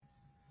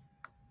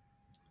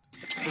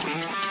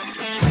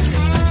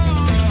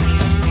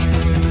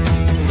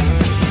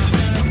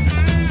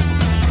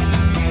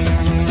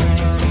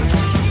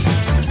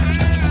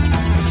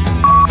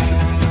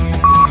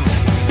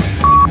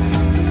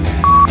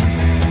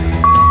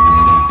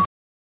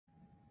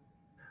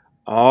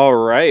All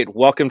right.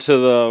 Welcome to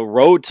the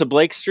road to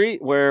Blake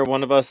Street, where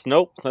one of us,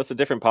 nope, that's a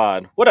different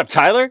pod. What up,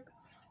 Tyler?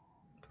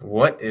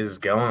 What is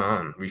going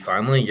on? We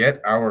finally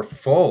get our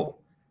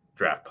full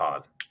draft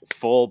pod.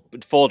 Full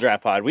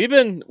draft pod. We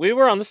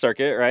were on the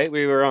circuit, right?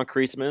 We were on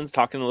Creasman's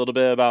talking a little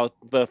bit about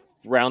the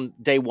round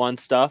day one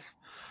stuff.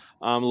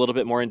 A little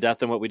bit more in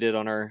depth than what we did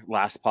on our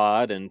last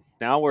pod, and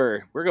now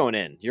we're going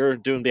in. You're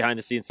doing behind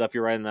the scenes stuff.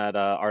 You're writing that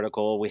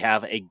article. We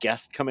have a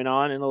guest coming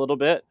on in a little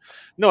bit.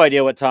 No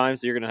idea what time,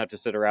 so you're gonna have to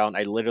sit around.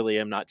 I literally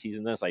am not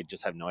teasing this. I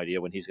just have no idea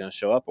when he's gonna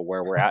show up or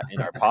where we're at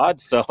in our pod.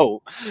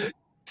 So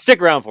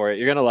stick around for it.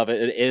 You're gonna love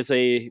it. It is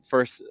a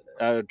first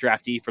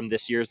draftee from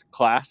this year's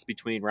class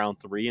between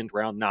round 3 and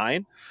round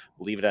 9.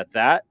 We'll leave it at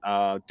that.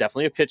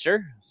 Definitely a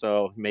pitcher.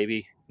 So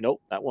maybe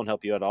nope, that won't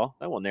help you at all.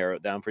 That will narrow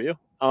it down for you.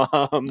 Not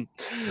a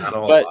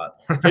whole But lot.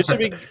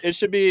 it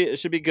should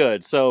be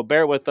good. So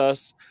bear with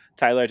us.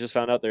 Tyler, I just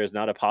found out there is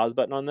not a pause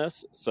button on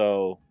this.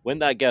 So when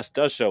that guest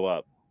does show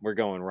up, we're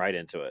going right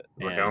into it.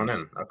 We're going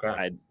in.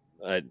 Okay.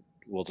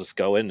 We'll just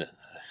go in.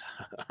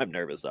 I'm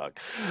nervous, dog.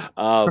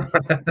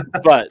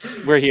 But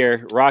we're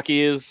here.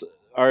 Rockies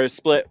are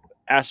split.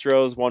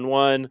 Astros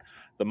 1-1.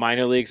 The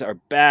minor leagues are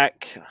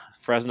back.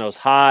 Fresno's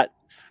hot,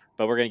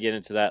 but we're going to get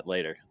into that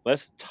later.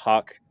 Let's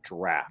talk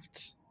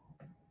draft.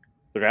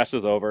 The draft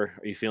is over.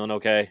 Are you feeling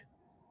okay?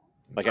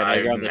 Like, I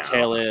know you're on the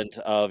tail end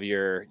of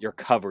your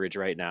coverage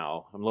right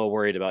now. I'm a little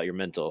worried about your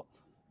mental.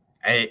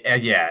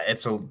 Yeah,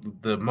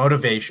 the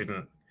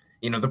motivation.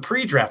 The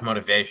pre-draft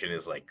motivation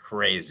is like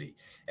crazy,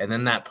 and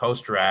then that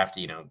post-draft,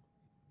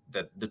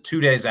 the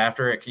 2 days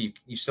after it,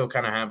 you still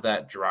kind of have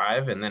that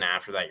drive, and then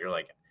after that, you're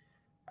like,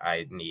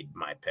 I need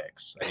my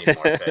picks. I need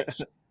more picks,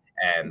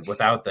 and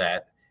without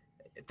that,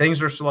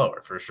 things are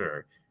slower for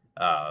sure.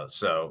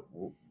 So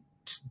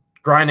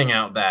grinding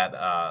out that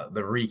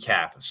the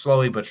recap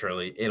slowly but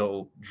surely,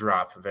 it'll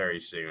drop very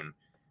soon.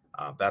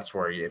 That's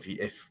where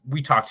if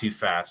we talk too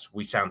fast,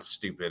 we sound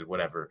stupid,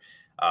 whatever.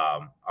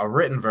 A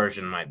written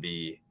version might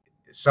be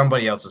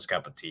somebody else's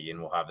cup of tea,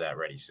 and we'll have that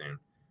ready soon.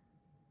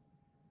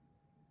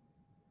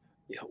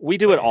 We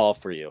do it all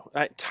for you.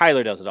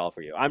 Tyler does it all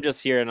for you. I'm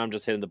just here and I'm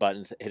just hitting the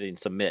buttons, hitting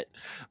submit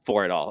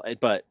for it all.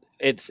 But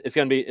it's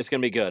gonna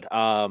be good.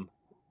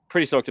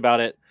 Pretty stoked about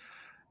it.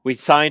 We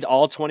signed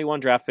all 21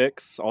 draft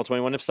picks. All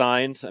 21 have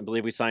signed. I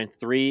believe we signed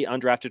 3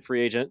 undrafted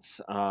free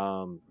agents.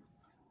 I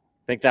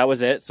think that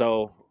was it.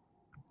 So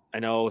I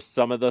know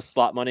some of the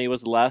slot money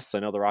was less. I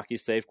know the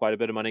Rockies saved quite a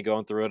bit of money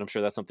going through it. I'm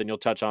sure that's something you'll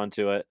touch on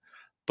to it.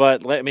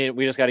 But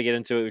we just got to get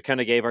into it. We kind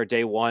of gave our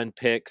day 1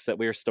 picks that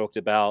we were stoked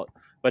about.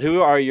 But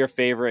who are your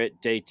favorite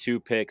day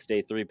 2 picks,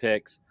 day 3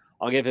 picks?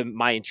 I'll give him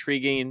my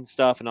intriguing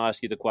stuff and I'll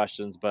ask you the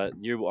questions. But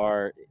you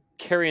are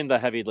carrying the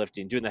heavy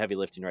lifting, doing the heavy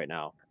lifting right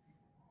now.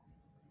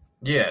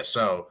 Yeah,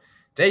 so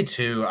day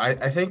 2,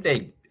 I think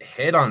they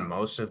hit on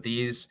most of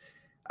these,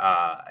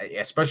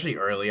 especially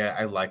early.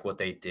 I like what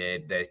they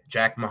did.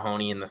 Jack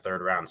Mahoney in the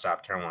 3rd round,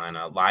 South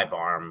Carolina, live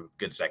arm,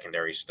 good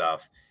secondary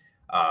stuff.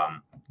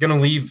 Gonna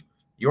leave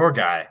your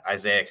guy,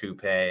 Isaiah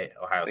Coupe,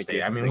 Ohio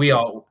State.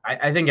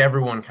 I think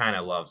everyone kind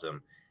of loves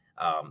him.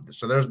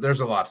 So there's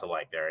a lot to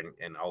like there,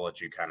 and I'll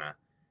let you kind of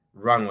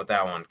run with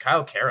that one.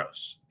 Kyle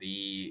Karros,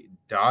 the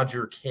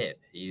Dodger kid.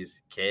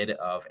 He's kid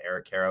of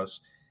Eric Karros.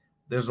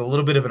 There's a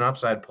little bit of an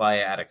upside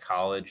play out of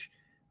college.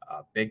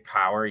 Big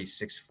power. He's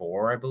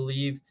 6'4", I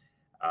believe.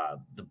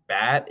 The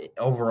bat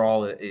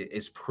overall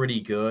is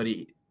pretty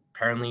good.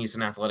 Apparently, he's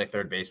an athletic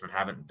third baseman.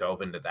 Haven't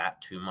dove into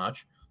that too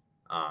much,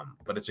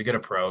 but it's a good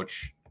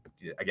approach.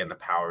 Again, the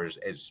power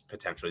is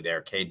potentially there.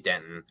 CADE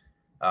DENTON,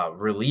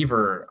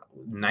 reliever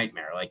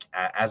nightmare. Like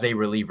as a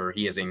reliever,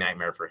 he is a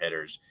nightmare for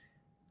hitters.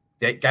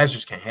 Guys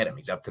just can't hit him.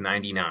 He's up to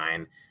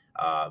 99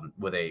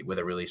 with a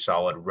really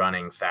solid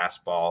running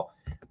fastball.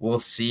 We'll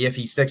see if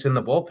he sticks in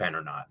the bullpen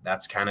or not.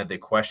 That's kind of the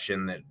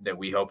question that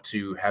we hope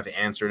to have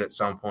answered at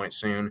some point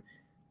soon.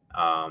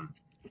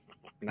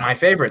 My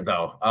favorite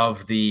though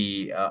of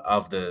the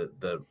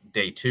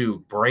day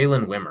 2,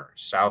 Braylon Wimmer,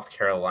 South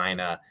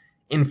Carolina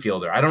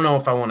infielder. I don't know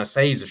if I want to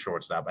say he's a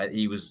shortstop.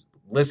 He was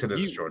listed as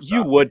a shortstop.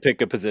 You would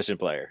pick a position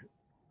player.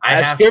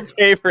 As your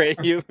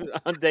favorite, you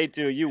on day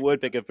 2, you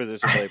would pick a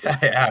position player.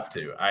 I have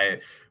to. I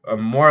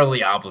am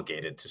morally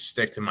obligated to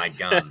stick to my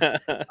guns.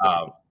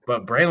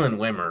 But Braylon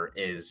Wimmer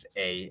is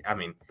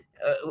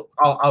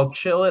I'll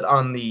chill it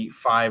on the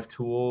 5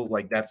 tool.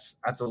 Like that's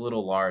a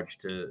little large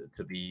to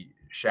be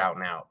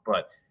shouting out.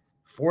 But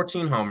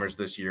 14 homers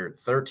this year,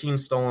 13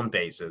 stolen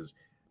bases,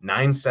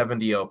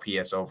 970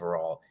 OPS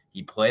overall.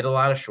 He played a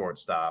lot of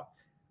shortstop.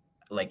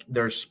 Like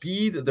there's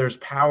speed, there's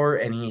power,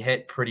 and he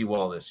hit pretty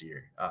well this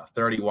year.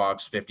 30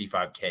 walks,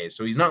 55 Ks.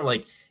 So he's not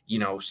like,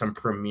 some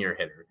premier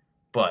hitter,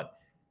 but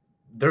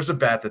there's a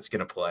bat that's going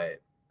to play.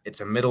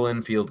 It's a middle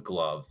infield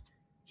glove.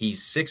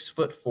 He's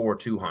 6'4",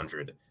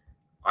 200.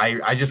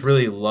 I just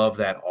really love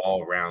that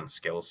all around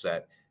skill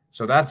set.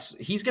 So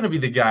he's going to be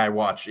the guy I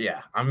watch.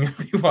 Yeah, I'm going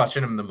to be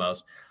watching him the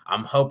most.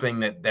 I'm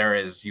hoping that there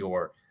is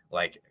your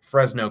like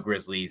Fresno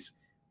Grizzlies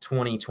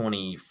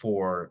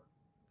 2024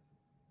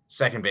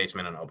 second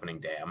baseman on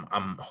opening day.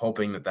 I'm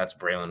hoping that that's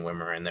Braylon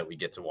Wimmer and that we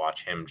get to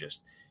watch him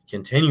just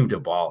continue to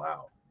ball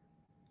out.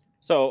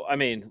 So, I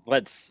mean,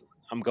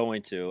 I'm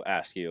going to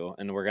ask you,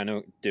 and we're going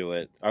to do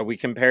it. Are we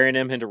comparing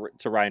him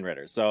to Ryan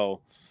Ritter?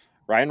 So,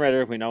 Ryan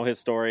Ritter, we know his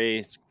story.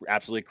 He's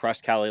absolutely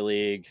crushed Cali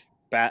League.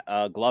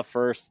 Glove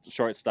first,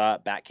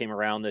 shortstop. Bat came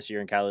around this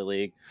year in Cali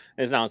League.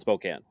 Is now in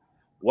Spokane.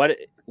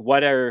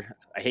 What are,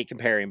 I hate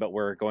comparing, but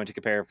we're going to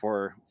compare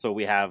so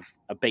we have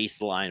a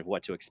baseline of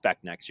what to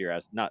expect next year,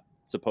 as not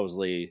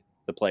supposedly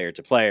the player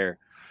to player,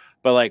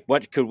 but like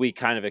what could we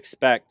kind of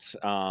expect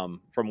from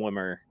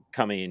Wimmer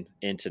coming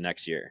into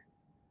next year?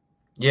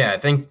 Yeah, I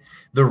think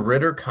the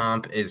Ritter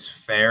comp is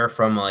fair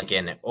from like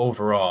an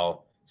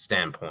overall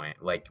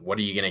standpoint. Like, what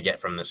are you going to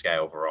get from this guy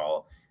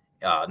overall?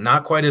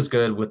 Not quite as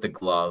good with the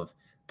glove,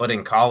 but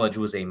in college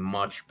was a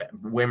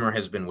Wimmer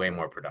has been way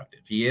more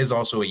productive. He is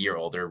also a year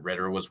older.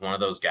 Ritter was one of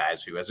those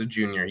guys who, as a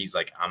junior, he's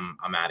like,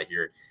 I'm out of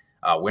here.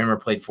 Wimmer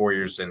played 4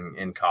 years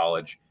in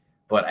college,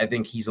 but I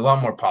think he's a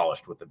lot more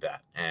polished with the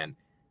bat. And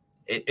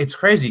it's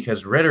crazy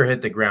because Ritter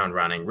hit the ground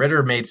running.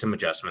 Ritter made some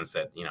adjustments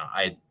that,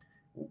 I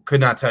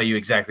could not tell you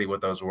exactly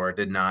what those were.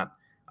 Did not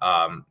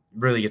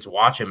really get to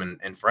watch him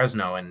in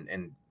Fresno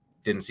and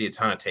didn't see a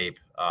ton of tape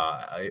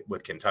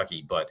with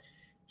Kentucky, but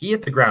he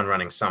hit the ground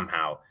running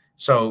somehow.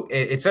 So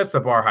it sets the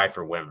bar high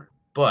for Wimmer.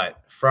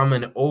 But from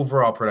an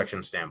overall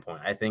production standpoint,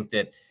 I think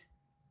that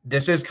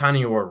this is kind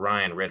of your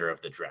Ryan Ritter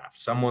of the draft,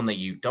 someone that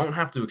you don't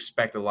have to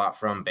expect a lot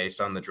from based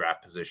on the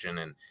draft position.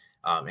 And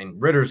in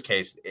Ritter's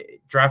case,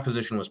 draft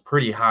position was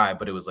pretty high,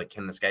 but it was like,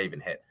 can this guy even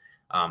hit?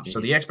 So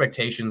the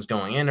expectations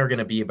going in are going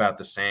to be about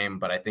the same,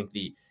 but I think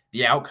the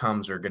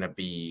outcomes are going to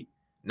be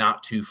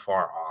not too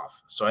far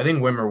off. So I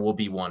think Wimmer will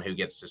be one who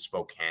gets to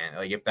Spokane.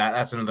 Like if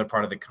that's another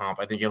part of the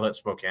comp, I think he'll hit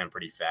Spokane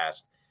pretty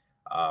fast.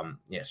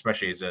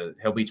 Especially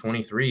he'll be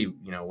 23,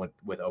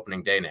 with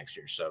opening day next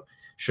year. So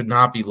should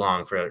not be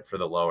long for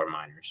the lower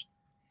minors.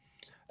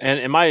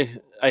 And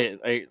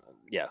I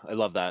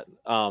love that.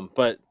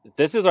 But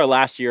this is our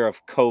last year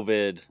of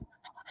COVID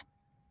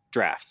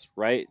drafts,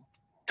 right?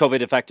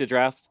 COVID affected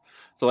drafts.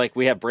 So like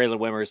we have Braylon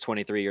Wimmer is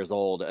 23 years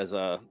old as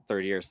a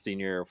third year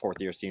senior, fourth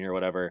year senior,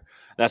 whatever.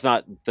 That's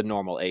not the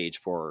normal age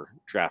for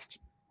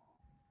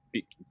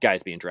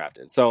guys being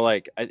drafted. So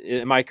like,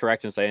 am I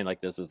correct in saying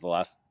like this is the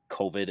last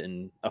COVID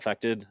and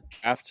affected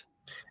draft?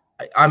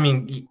 I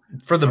mean,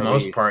 for the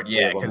most part,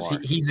 yeah, because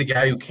he's a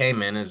guy who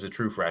came in as a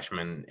true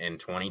freshman in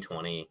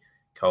 2020.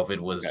 COVID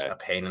was a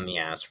pain in the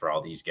ass for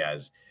all these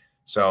guys.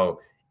 So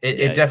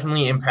it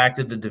definitely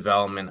impacted the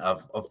development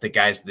of the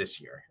guys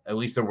this year. At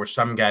least there were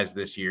some guys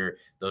this year,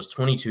 those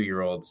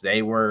 22-year-olds,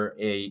 they were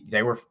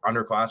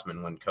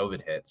underclassmen when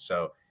COVID hit.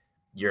 So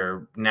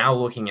you're now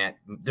looking at,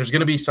 there's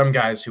going to be some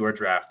guys who are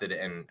drafted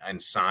and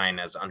sign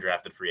as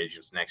undrafted free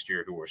agents next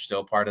year who were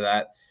still part of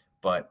that.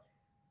 But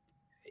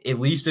at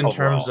least in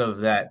terms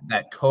of that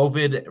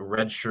COVID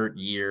redshirt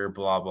year,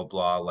 blah, blah,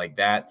 blah, like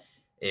that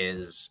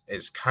is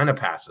kind of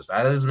past us.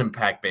 That doesn't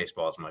impact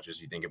baseball as much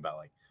as you think about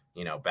like,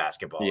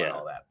 basketball and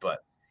all that.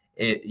 But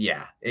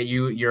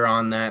you're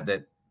on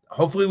that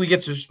hopefully we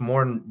get just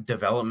more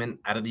development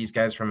out of these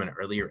guys from an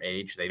earlier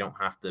age. They don't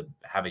have to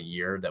have a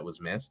year that was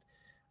missed.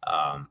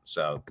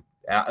 So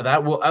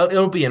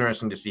it'll be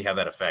interesting to see how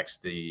that affects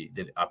the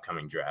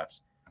upcoming drafts.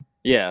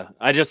 Yeah,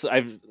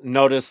 I've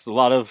noticed a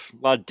lot of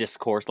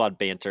discourse, a lot of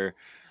banter,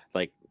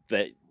 like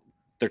that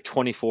they're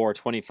 24,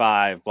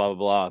 25, blah, blah,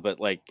 blah. But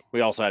like,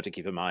 we also have to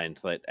keep in mind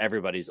that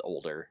everybody's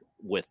older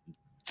with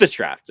this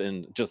draft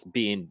and just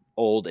being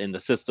old in the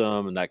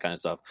system and that kind of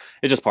stuff.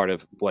 It's just part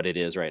of what it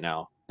is right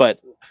now. But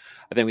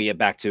I think we get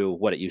back to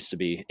what it used to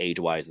be age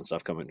wise and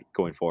stuff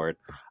going forward.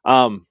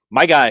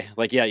 My guy,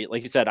 like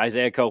you said,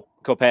 Isaiah Cope.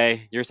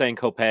 You're saying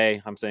Cope.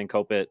 I'm saying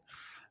Copit.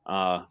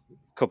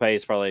 Cope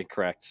is probably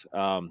correct.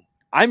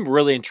 I'm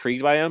really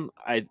intrigued by him.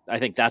 I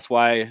think that's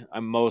why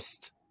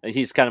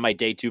he's kind of my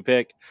day 2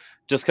 pick,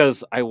 just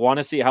because I want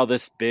to see how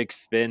this big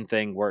spin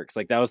thing works.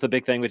 Like that was the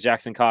big thing with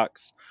Jackson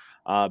Cox.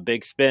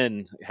 Big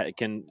spin he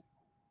can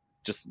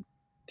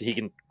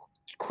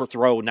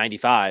throw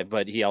 95,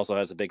 but he also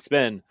has a big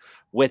spin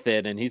with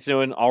it, and he's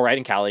doing all right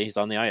in Cali. He's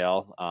on the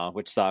IL,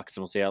 which sucks,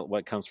 and we'll see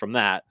what comes from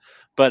that.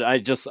 But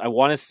I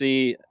want to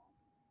see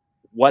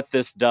what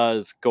this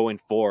does going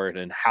forward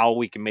and how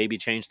we can maybe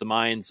change the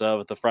minds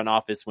of the front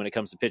office when it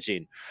comes to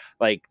pitching.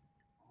 Like,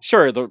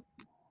 sure, the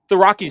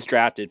Rockies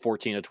drafted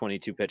 14 of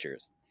 22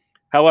 pitchers.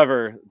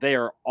 However, they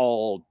are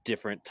all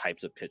different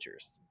types of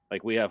pitchers.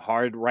 Like we have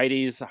hard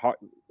righties,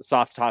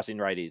 soft tossing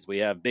righties. We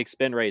have big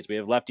spin rates. We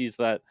have lefties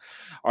that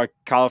are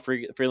Kyle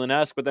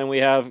Freeland-esque, but then we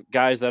have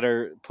guys that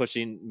are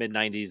pushing mid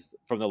 90s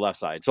from the left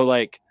side. So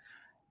like,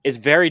 it's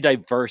very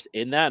diverse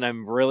in that, and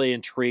I'm really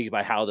intrigued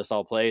by how this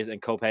all plays.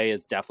 And Cope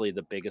is definitely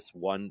the biggest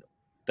one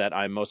that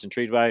I'm most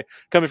intrigued by.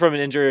 Coming from an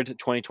injured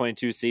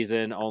 2022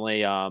 season,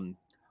 only 10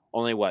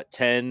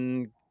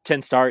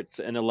 starts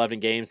and 11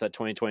 games that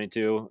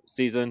 2022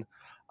 season.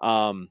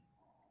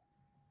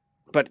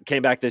 But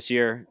came back this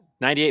year,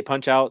 98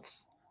 punch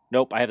outs.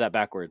 Nope, I have that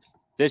backwards.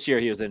 This year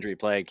he was injury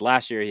plagued.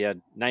 Last year he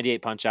had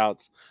 98 punch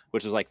outs,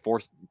 which was like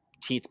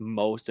 18th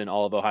most in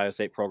all of Ohio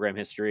State program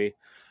history.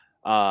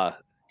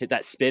 Hit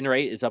that spin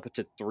rate is up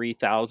to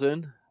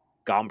 3,000.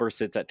 Gomber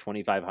sits at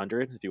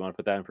 2,500. If you want to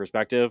put that in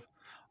perspective,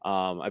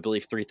 I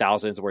believe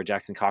 3,000 is where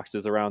Jackson Cox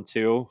is around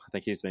too. I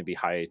think he's maybe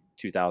high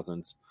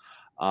 2,000s.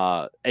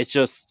 It's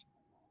just,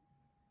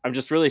 I'm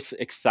just really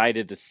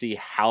excited to see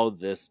how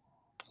this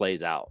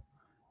plays out.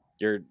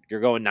 You're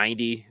going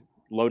 90,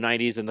 low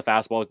 90s in the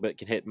fastball, but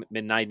can hit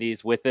mid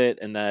 90s with it,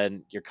 and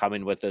then you're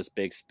coming with this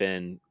big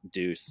spin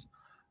deuce,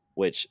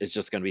 which is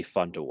just going to be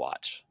fun to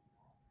watch.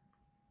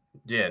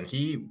 Yeah, and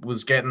he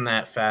was getting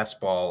that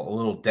fastball a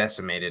little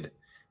decimated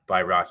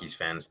by Rockies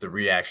fans. The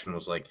reaction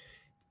was like,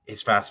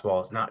 his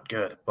fastball is not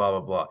good, blah, blah,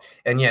 blah.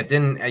 And yeah,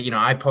 then,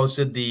 I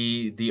posted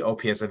the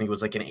OPS. I think it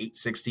was like an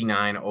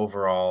 869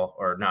 overall,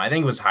 or no, I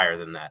think it was higher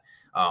than that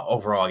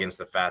overall against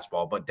the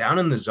fastball. But down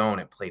in the zone,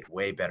 it played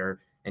way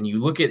better. And you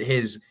look at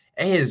his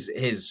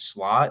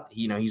slot,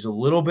 he's a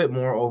little bit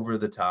more over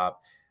the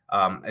top.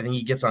 I think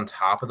he gets on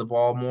top of the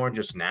ball more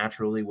just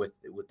naturally with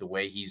the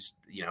way he's,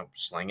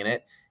 slinging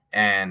it.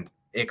 And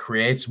it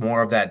creates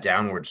more of that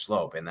downward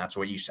slope. And that's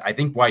what I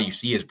think why you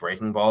see his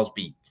breaking balls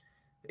be,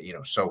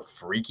 so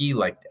freaky,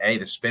 like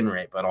the spin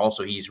rate, but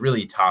also he's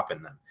really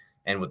topping them.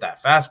 And with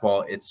that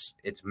fastball, it's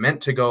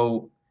meant to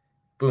go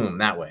boom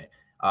that way.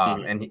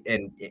 And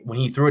when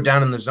he threw it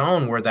down in the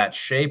zone where that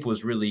shape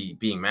was really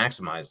being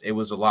maximized, it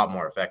was a lot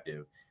more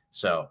effective.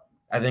 So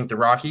I think the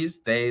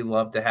Rockies, they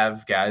love to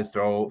have guys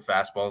throw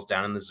fastballs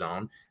down in the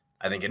zone.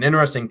 I think an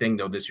interesting thing,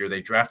 though, this year,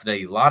 they drafted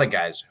a lot of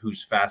guys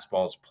whose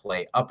fastballs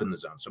play up in the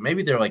zone. So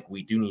maybe they're like,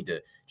 we do need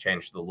to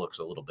change the looks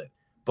a little bit.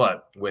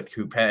 But with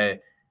Coupe,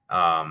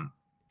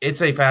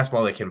 it's a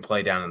fastball that can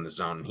play down in the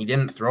zone. He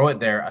didn't throw it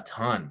there a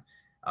ton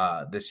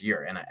this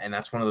year. And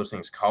that's one of those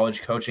things.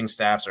 College coaching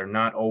staffs are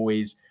not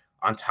always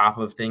on top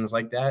of things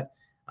like that.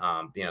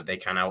 They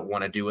kind of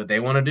want to do what they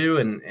want to do.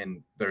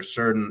 And there's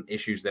certain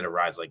issues that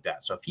arise like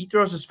that. So if he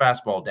throws his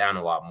fastball down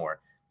a lot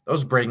more,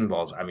 those breaking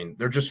balls, I mean,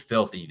 they're just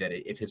filthy that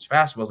if his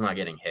fastball's not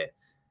getting hit,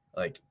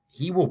 like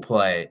he will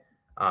play,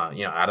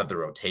 out of the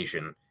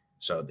rotation.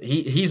 So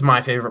he's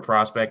my favorite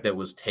prospect that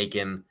was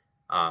taken.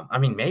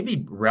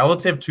 Maybe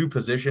relative to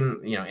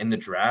position, in the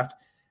draft.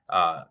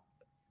 On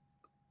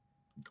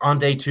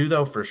day 2,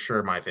 though, for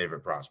sure, my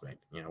favorite prospect.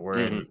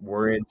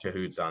 We're in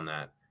cahoots on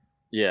that.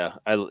 Yeah,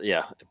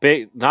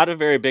 big, not a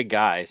very big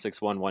guy,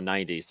 6'1",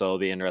 190. So it'll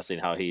be interesting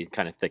how he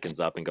kind of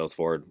thickens up and goes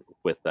forward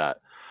with that.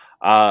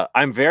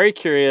 I'm very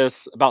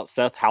curious about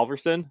Seth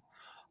Halverson,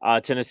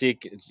 Tennessee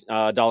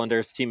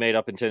Dollander's teammate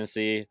up in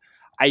Tennessee.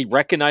 I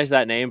recognize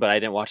that name, but I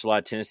didn't watch a lot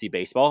of Tennessee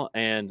baseball,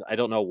 and I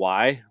don't know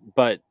why.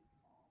 But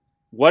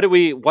what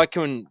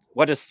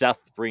does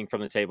Seth bring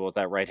from the table with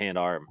that right hand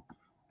arm?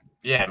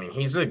 Yeah,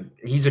 he's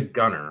a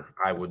gunner.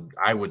 I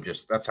would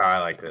just, that's how I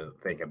like to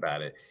think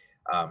about it.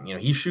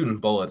 He's shooting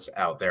bullets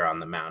out there on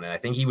the mound, and I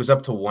think he was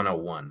up to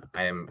 101.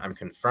 I'm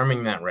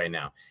confirming that right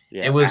now.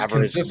 Yeah, it was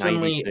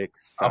consistently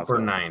upper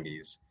fastball.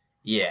 90s.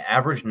 Yeah,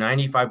 average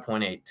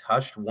 95.8,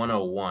 touched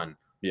 101.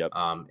 Yep.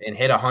 And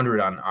hit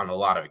 100 on a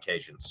lot of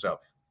occasions. So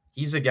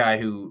he's a guy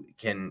who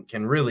can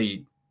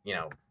really,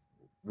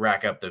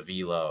 rack up the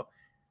velo.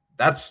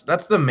 That's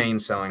the main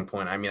selling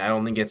point. I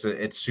don't think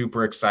it's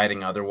super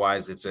exciting.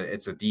 Otherwise, it's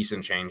a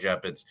decent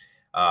changeup. It's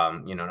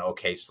an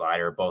okay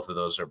slider. Both of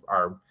those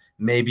are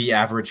maybe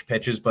average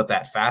pitches, but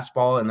that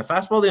fastball, and the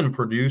fastball didn't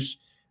produce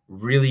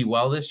really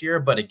well this year.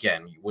 But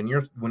again, when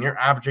you're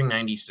averaging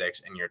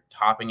 96 and you're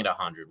topping at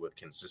 100 with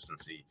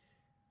consistency,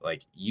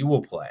 like you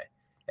will play.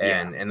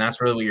 And that's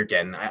really what you're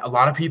getting. A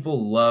lot of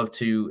people love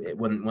to,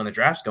 when the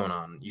draft's going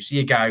on, you see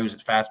a guy who's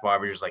at fastball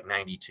averages like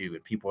 92,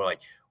 and people are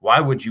like,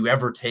 why would you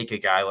ever take a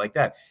guy like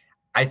that?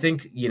 I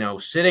think,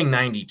 sitting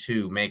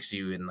 92 makes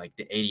you in like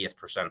the 80th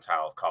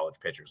percentile of college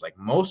pitchers. Like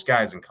most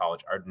guys in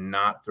college are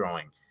not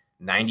throwing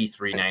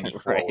 93,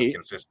 94 Right. with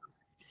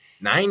consistency.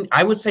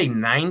 I would say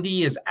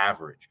 90 is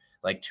average.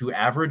 Like to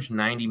average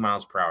 90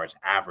 miles per hour is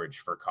average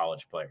for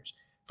college players.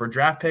 For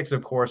draft picks,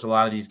 of course, a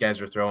lot of these guys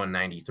are throwing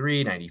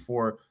 93,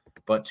 94.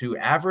 But to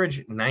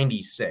average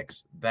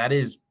 96, that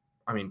is,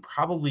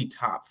 probably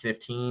top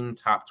 15,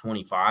 top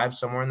 25,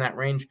 somewhere in that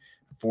range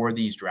for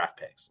these draft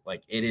picks.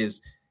 Like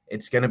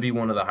it's going to be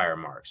one of the higher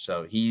marks.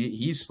 So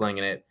he's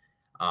slinging it.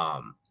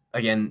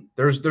 Again,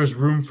 there's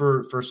room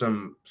for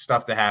some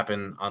stuff to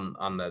happen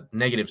on the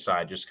negative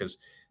side, just because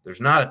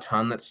there's not a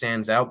ton that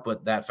stands out,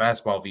 but that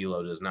fastball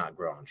velo does not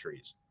grow on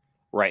trees.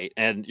 Right.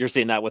 And you're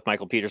seeing that with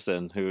Michael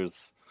Peterson,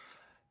 who's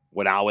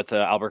went out with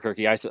the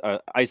Albuquerque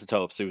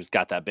Isotopes, who's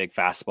got that big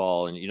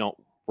fastball, and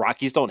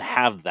Rockies don't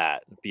have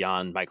that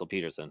beyond Michael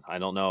Peterson. I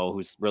don't know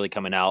who's really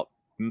coming out,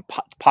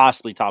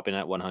 possibly topping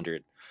at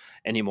 100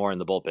 anymore in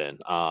the bullpen.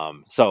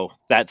 So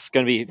that's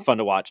going to be fun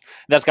to watch.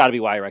 That's got to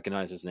be why I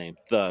recognize his name.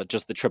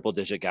 The triple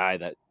digit guy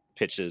that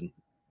pitched in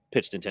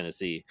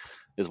Tennessee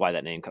is why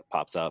that name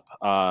pops up.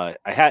 And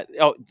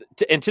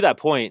to that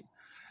point,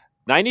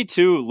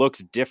 92 looks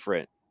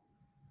different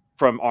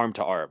from arm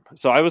to arm.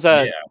 So I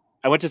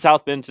went to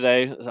South Bend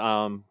today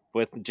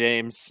with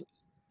James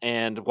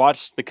and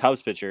watched the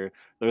Cubs pitcher.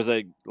 There was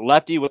a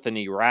lefty with an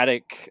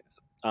erratic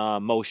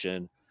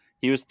motion,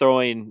 he was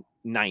throwing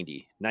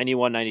 90,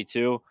 91,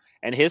 92,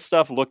 and his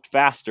stuff looked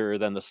faster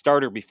than the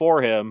starter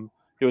before him,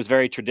 who was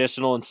very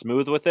traditional and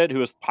smooth with it, who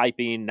was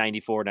piping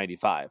 94,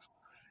 95.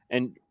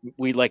 And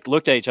we like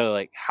looked at each other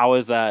like, how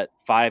is that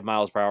 5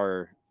 miles per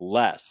hour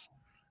less?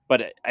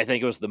 But I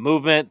think it was the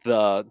movement,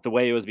 the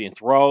way it was being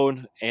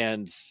thrown,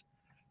 and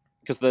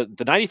because the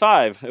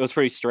 95, it was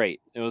pretty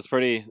straight. It's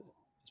pretty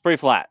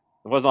flat.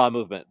 There wasn't a lot of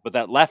movement. But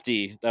that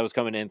lefty that was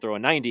coming in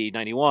throwing 90,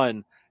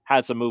 91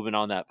 had some movement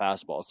on that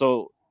fastball.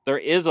 So there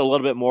is a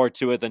little bit more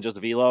to it than just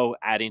velo,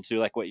 adding to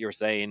like what you were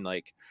saying.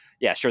 Like,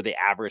 yeah, sure, the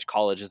average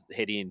college is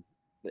hitting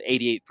the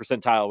 88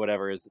 percentile,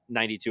 whatever, is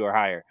 92 or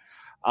higher.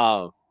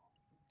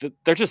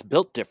 They're just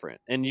built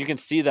different. And you can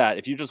see that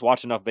if you just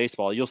watch enough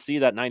baseball, you'll see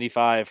that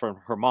 95 from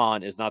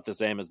Herman is not the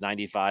same as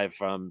 95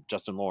 from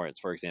Justin Lawrence,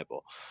 for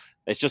example.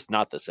 It's just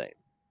not the same.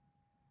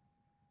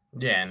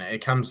 Yeah, and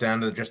it comes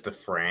down to just the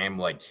frame.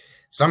 Like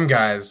some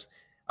guys,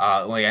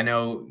 like I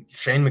know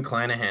Shane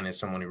McClanahan is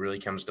someone who really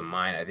comes to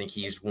mind. I think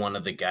he's one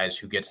of the guys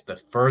who gets the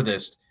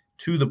furthest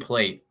to the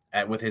plate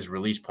with his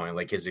release point,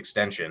 like his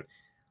extension.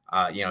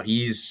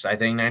 He's I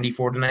think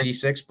 94 to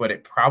 96, but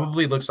it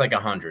probably looks like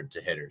 100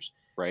 to hitters.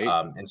 Right.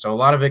 And so a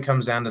lot of it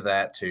comes down to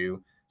that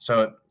too.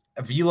 So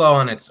a velo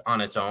on its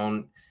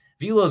own,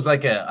 velo is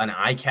like an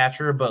eye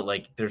catcher, but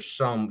like there's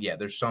so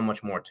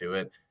much more to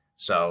it.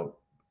 So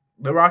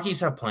the Rockies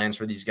have plans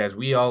for these guys.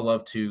 We all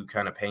love to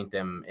kind of paint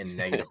them in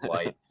negative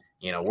light.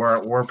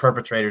 We're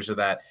perpetrators of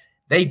that.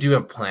 They do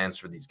have plans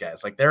for these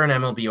guys. Like they're an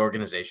MLB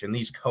organization.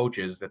 These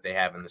coaches that they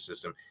have in the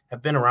system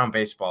have been around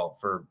baseball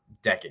for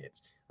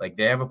decades. Like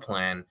they have a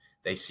plan.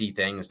 They see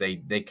things. They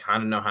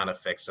kind of know how to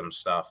fix some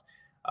stuff.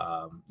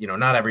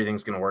 Not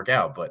everything's going to work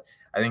out, but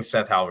I think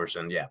Seth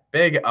Halverson,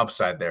 big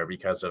upside there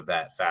because of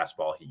that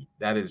fastball heat.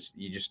 That is,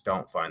 you just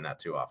don't find that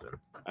too often.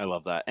 I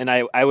love that. And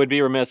I would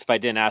be remiss if I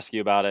didn't ask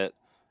you about it.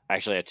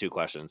 Actually, I had two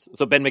questions.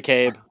 So Ben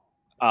McCabe,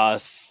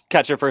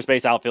 catcher, first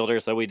base, outfielder.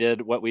 So we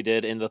did what we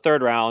did in the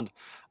third round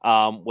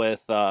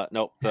with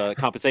the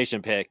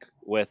compensation pick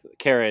with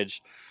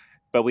Carriage,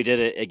 but we did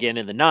it again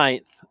in the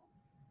ninth.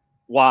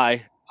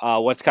 Why?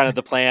 What's kind of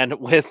the plan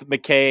with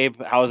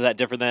McCabe? How is that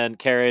different than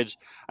Carriage?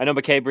 I know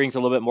McCabe brings a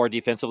little bit more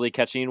defensively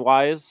catching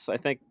wise. I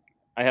think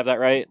I have that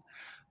right.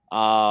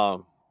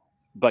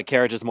 But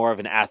Carriage is more of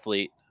an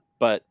athlete.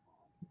 But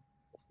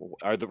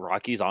are the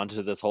Rockies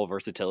onto this whole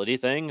versatility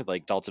thing?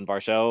 Like Dalton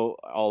Varsho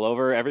all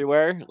over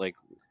everywhere? Like,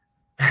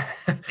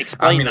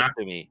 explain this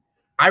to me.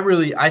 I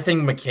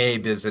think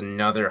McCabe is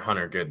another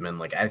Hunter Goodman.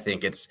 Like, I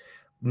think it's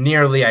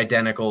nearly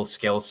identical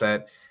skill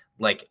set.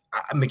 Like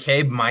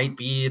McCabe might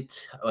be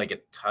like a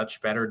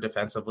touch better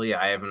defensively.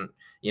 I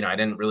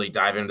didn't really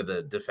dive into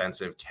the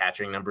defensive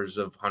catching numbers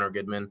of Hunter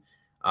Goodman.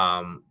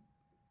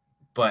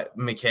 But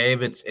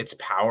McCabe, it's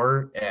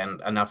power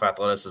and enough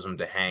athleticism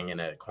to hang in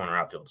a corner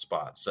outfield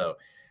spot. So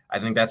I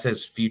think that's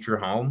his future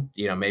home,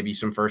 maybe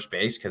some first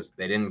base because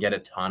they didn't get a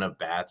ton of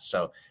bats.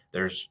 So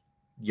there's,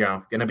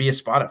 going to be a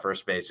spot at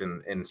first base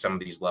in some of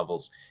these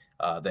levels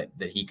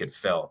that he could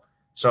fill.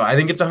 So I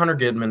think it's a Hunter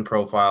Goodman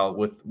profile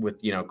with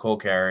Cole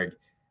Carrig.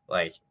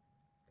 Like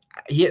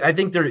I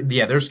think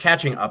there's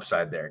catching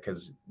upside there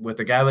because with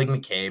a guy like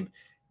McCabe,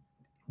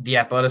 the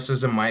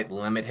athleticism might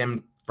limit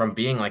him from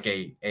being like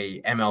a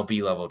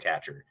MLB level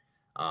catcher.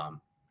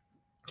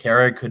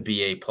 Carrig could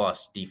be a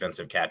plus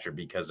defensive catcher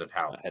because of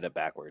how headed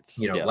backwards,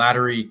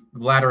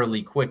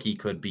 laterally quick he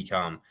could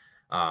become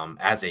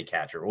as a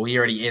catcher. Well, he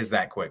already is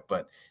that quick,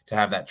 but to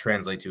have that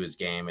translate to his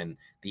game and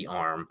the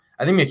arm,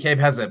 I think McCabe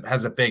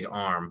has a big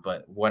arm.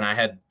 But when I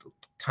had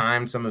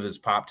timed some of his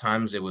pop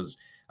times, it was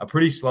a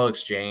pretty slow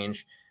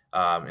exchange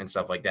and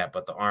stuff like that.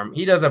 But the arm,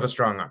 he does have a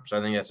strong arm, so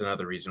I think that's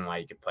another reason why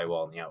he could play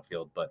well in the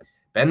outfield. But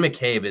Ben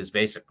McCabe is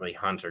basically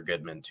Hunter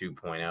Goodman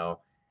 2.0,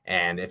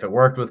 and if it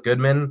worked with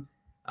Goodman.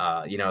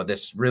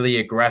 This really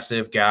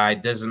aggressive guy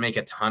doesn't make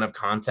a ton of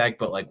contact,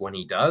 but like when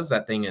he does,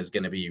 that thing is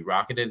going to be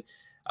rocketed.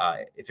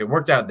 If it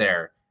worked out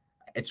there,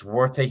 it's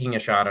worth taking a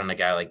shot on a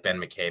guy like Ben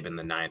McCabe in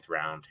the 9th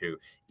round, who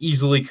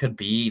easily could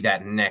be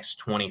that next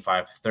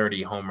 25,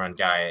 30 home run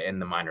guy in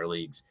the minor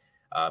leagues.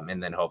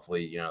 And then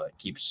hopefully, it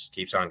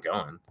keeps on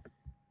going.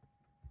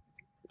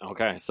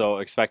 Okay, so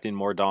expecting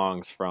more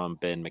dongs from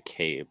Ben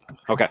McCabe.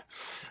 Okay,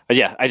 but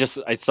yeah,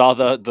 I saw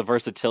the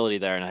versatility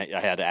there, and I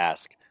had to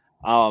ask.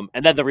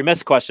 And then the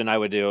remiss question I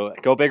would do: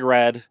 Go Big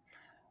Red.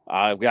 We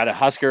got a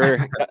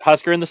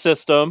Husker in the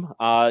system.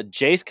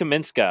 Jace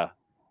Kaminska,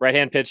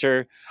 right-hand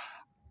pitcher.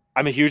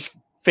 I'm a huge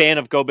fan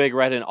of Go Big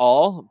Red and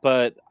all,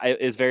 but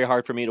it's very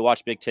hard for me to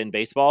watch Big Ten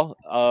baseball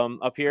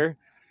up here.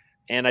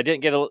 And I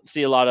didn't get to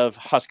see a lot of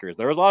Huskers.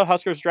 There was a lot of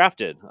Huskers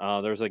drafted.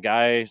 There was a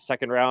guy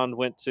 2nd round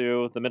went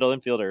to the middle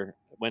infielder,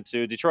 went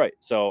to Detroit.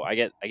 So I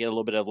get a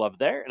little bit of love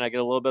there, and I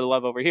get a little bit of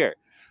love over here.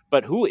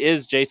 But who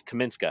is Jace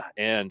Kaminska,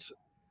 and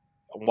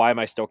why am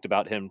I stoked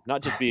about him?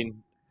 Not just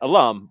being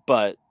alum,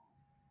 but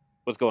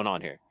what's going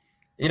on here?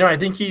 I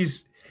think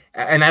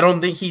and I don't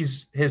think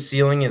his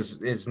ceiling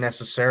is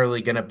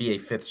necessarily going to be a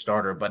 5th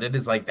starter, but it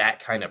is like that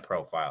kind of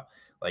profile.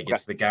 Like Okay.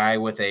 it's the guy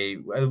with a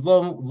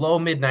low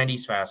mid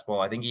 90s fastball.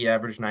 I think he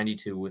averaged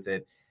 92 with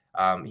it.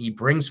 He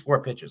brings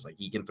 4 pitches. Like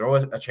he can throw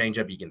a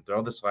changeup, he can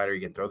throw the slider, he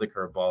can throw the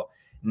curveball.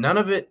 None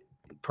of it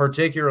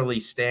particularly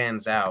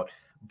stands out.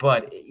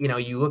 But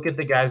you look at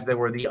the guys that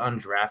were the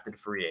undrafted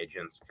free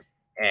agents,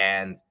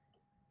 and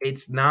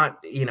it's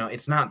not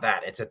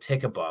that. It's a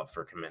tick above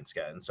for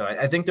Kaminska. And so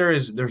I think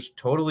there's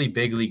totally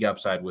big league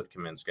upside with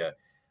Kaminska.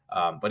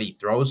 But he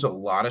throws a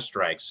lot of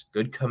strikes,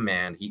 good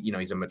command.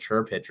 He's a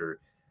mature pitcher.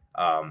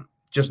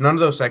 Just none of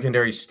those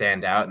secondaries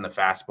stand out, and the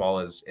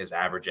fastball is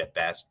average at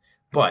best.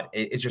 But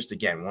it's just,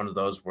 again, one of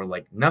those where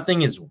like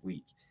nothing is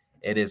weak.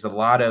 It is a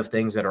lot of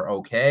things that are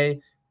okay.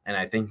 And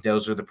I think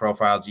those are the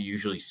profiles you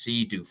usually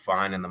see do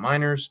fine in the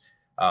minors.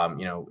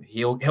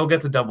 He'll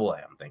get the double A,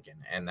 I'm thinking,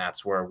 and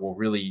that's where we'll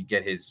really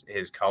get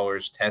his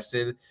colors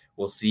tested.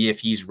 We'll see if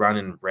he's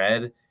running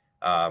red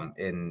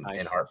in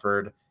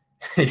Hartford.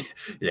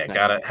 Yeah,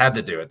 Nice. had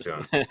to do it to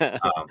him.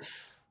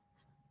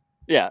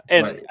 Yeah,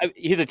 and But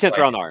he's a 10th like,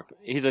 round arm.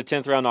 He's a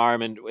 10th round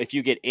arm, and if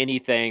you get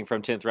anything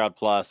from 10th round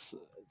plus,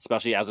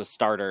 especially as a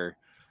starter,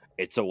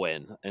 it's a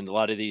win. And a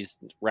lot of these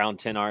round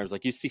 10 arms,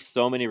 like you see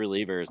so many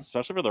relievers,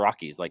 especially for the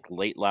Rockies, like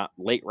late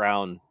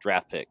round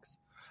draft picks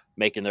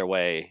making their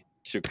way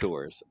to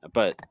Coors.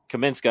 But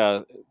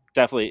Kaminska,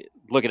 definitely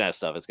looking at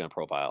stuff, is going to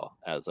profile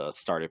as a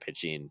starter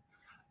pitching,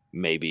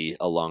 maybe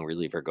a long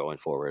reliever going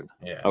forward.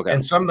 yeah. Okay.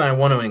 And something I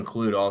want to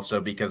include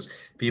also, because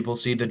people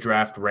see the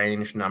draft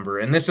range number,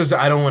 and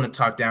I don't want to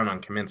talk down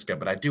on Kaminska,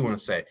 but I do want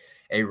to say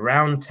a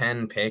round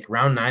 10 pick,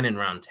 round 9 and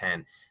round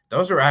 10,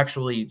 those are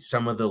actually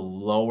some of the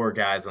lower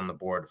guys on the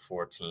board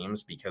for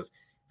teams, because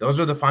those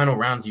are the final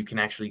rounds you can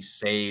actually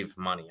save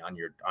money on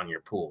your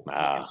pool. You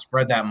can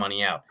spread that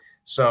money out.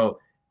 So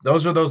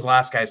those are those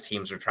last guys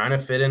teams are trying to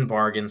fit in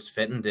bargains,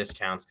 fit in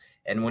discounts.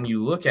 And when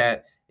you look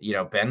at,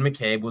 Ben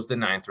McCabe was the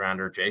 9th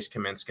rounder, Jace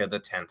Kaminska, the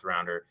 10th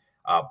rounder,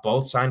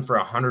 both signed for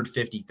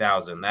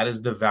 $150,000. That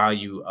is the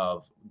value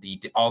of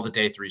all the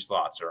day 3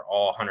 slots are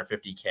all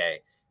 $150K.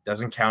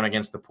 Doesn't count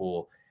against the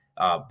pool.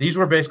 These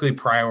were basically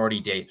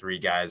priority day 3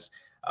 guys.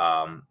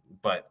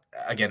 But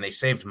again, they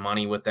saved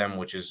money with them,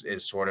 which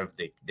is sort of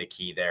the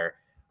key there.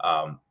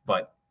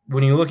 But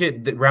when you look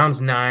at the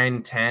rounds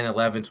 9, 10,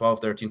 11, 12,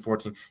 13,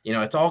 14,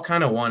 it's all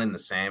kind of one and the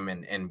same.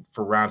 And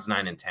for rounds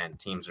 9 and 10,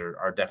 teams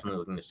are definitely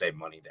looking to save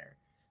money there.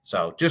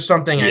 So just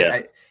something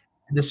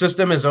the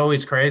system is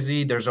always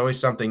crazy. There's always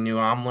something new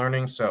I'm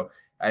learning. So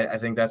I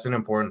think that's an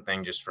important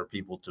thing just for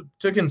people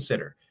to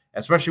consider,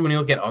 especially when you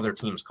look at other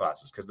teams'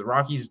 classes, because the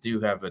Rockies do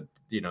have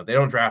they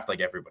don't draft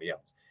like everybody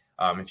else.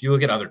 If you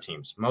look at other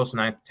teams, most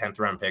 9th, 10th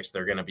round picks,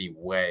 they're going to be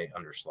way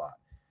under slot.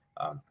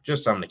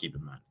 Just something to keep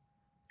in mind.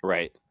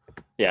 Right.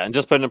 Yeah, and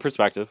just put it in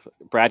perspective,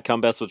 Brad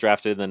Cumbest was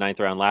drafted in the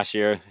 9th round last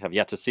year. Have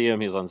yet to see him.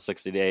 He was on the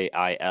 60-day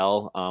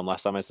IL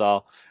last time I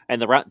saw.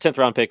 And the 10th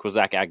round pick was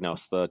Zach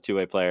Agnos, the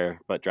two-way player,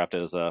 but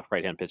drafted as a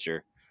right-hand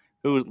pitcher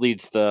who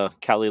leads the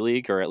Cali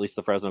League, or at least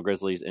the Fresno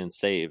Grizzlies, in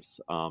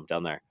saves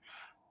down there.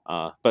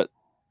 But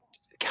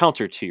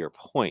counter to your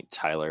point,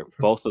 Tyler,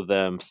 both of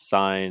them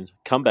signed.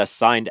 Cumbest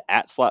signed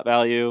at slot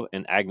value,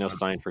 and Agnos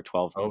signed for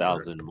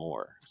 $12,000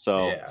 more.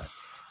 So. Yeah.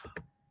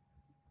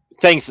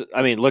 Thanks.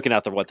 I mean, looking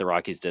at what the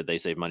Rockies did, they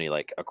saved money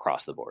like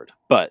across the board.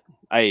 But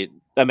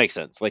that makes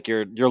sense. Like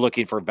you're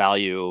looking for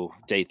value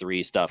day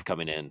 3 stuff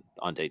coming in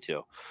on day 2.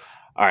 All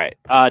right,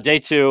 day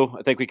 2.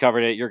 I think we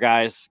covered it. Your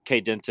guys,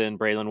 CADE, DENTON,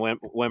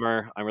 Braylon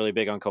Wimmer. I'm really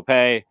big on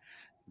Copay.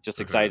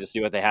 Just excited to see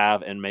what they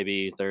have, and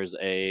maybe there's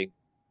a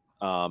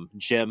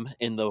gym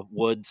in the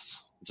woods.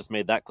 Just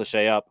made that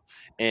cliche up,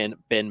 and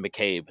Ben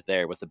McCabe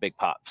there with the big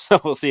pop. So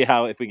we'll see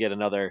if we get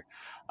another.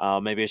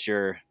 Maybe it's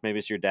your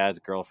dad's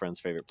girlfriend's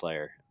favorite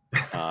player.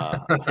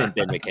 And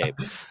Ben McCabe.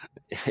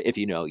 If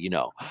you know, you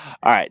know.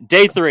 All right,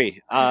 day 3.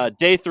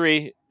 Day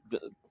 3,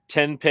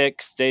 10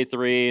 picks. Day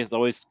 3 is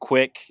always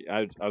quick.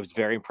 I was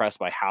very impressed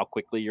by how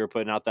quickly you were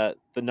putting out the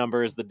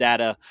numbers, the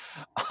data,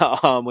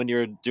 when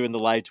you're doing the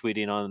live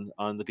tweeting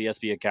on the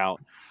BSB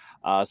account.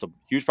 So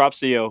huge props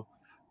to you.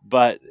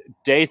 But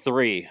day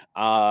 3,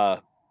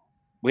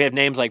 we have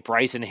names like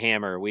Bryson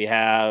Hammer. We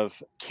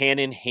have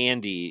Cannon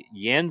Handy,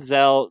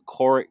 Yanzel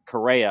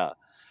Correa.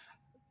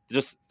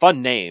 Just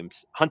fun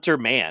names. Hunter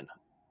Mann.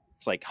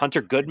 It's like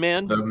Hunter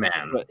Goodman. The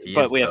man.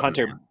 But we have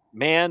Hunter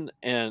Mann.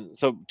 And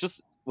so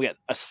we got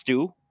a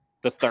Stu,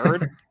 the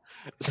third.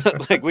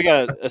 Like we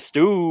got a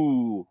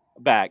Stu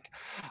back.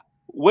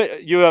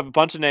 You have a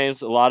bunch of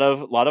names, a lot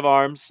of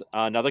arms,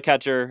 another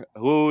catcher.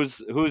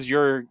 Who's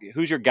your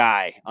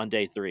guy on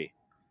day 3?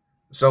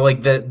 So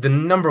like the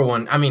number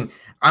one, I mean,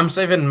 I'm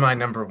saving my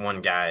number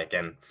one guy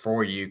again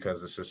for you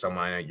because this is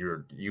someone I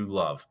know you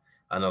love,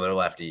 another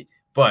lefty.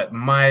 But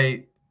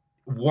my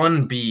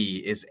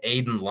 1B is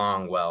Aiden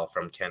Longwell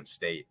from Kent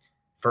State,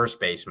 first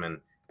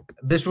baseman.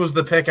 This was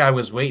the pick I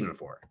was waiting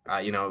for.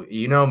 You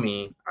know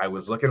me. I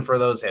was looking for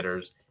those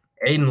hitters.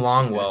 Aiden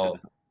Longwell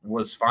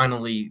was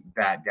finally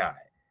that guy.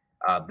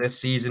 This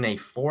season, a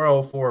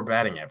 404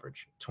 batting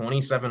average,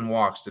 27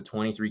 walks to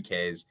 23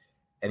 Ks,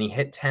 and he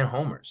hit 10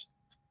 homers.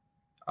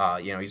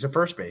 He's a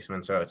first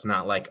baseman, so it's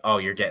not like, oh,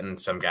 you're getting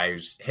some guy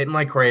who's hitting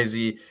like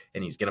crazy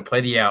and he's going to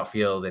play the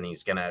outfield and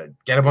he's going to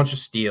get a bunch of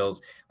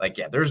steals. Like,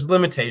 yeah, there's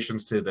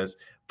limitations to this,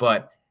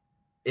 but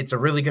it's a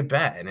really good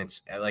bet, and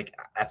it's like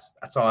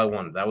that's all I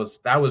wanted. That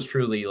was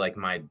truly like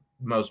my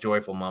most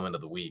joyful moment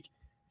of the week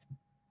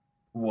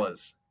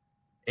was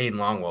Aiden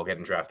Longwell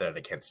getting drafted out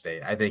of Kent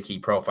State. I think he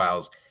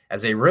profiles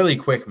as a really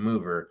quick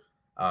mover,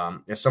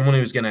 as someone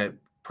who's going to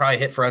probably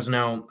hit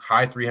Fresno,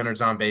 high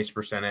 300s on base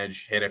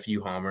percentage, hit a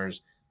few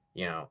homers.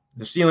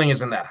 The ceiling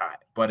isn't that high,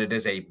 but it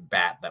is a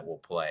bat that will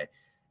play.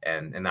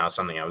 And that was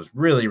something I was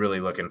really, really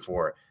looking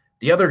for.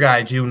 The other guy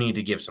I do need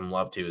to give some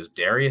love to is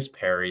Darius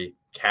Perry,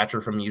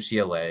 catcher from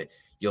UCLA.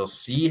 You'll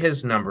see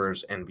his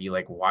numbers and be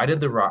like, why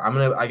did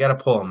I got to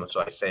pull him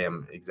so I say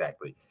him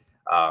exactly.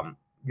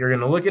 You're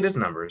going to look at his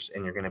numbers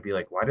and you're going to be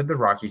like, why did the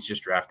Rockies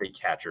just draft a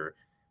catcher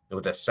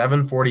with a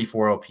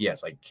 744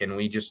 OPS? Like, can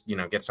we just,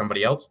 get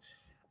somebody else?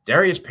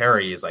 Darius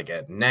Perry is like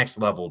a next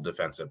level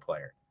defensive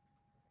player.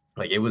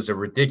 Like, it was a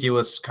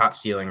ridiculous caught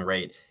stealing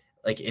rate.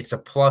 Like, it's a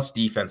plus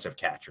defensive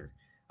catcher.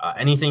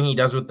 Anything he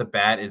does with the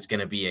bat is going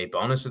to be a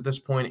bonus at this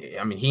point.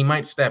 I mean, he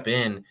might step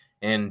in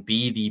and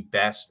be the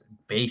best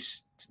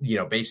base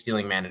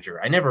stealing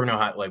manager. I never know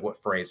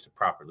what phrase to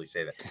properly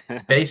say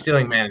that. Base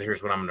stealing manager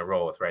is what I'm going to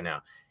roll with right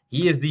now.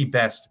 He is the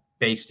best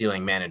base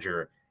stealing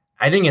manager,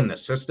 I think, in the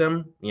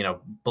system,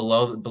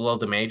 below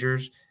the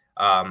majors.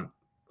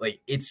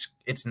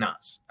 It's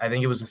nuts. I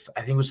think it was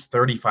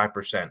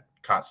 35%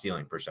 caught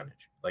stealing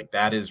percentage. Like,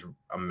 that is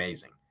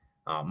amazing.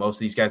 Most of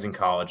these guys in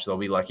college, they'll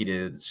be lucky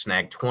to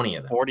snag 20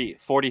 of them.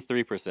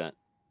 43%.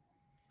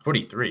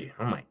 43.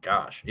 Oh my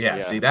gosh. Yeah.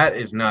 See, that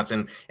is nuts.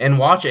 And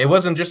watch, it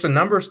wasn't just a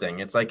numbers thing.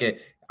 It's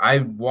like I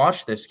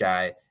watched this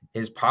guy.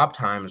 His pop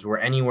times were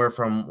anywhere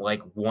from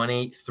like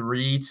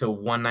 183 to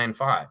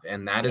 195.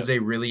 And that is a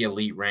really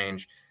elite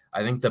range.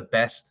 I think the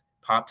best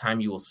pop time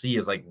you will see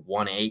is like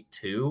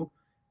 182.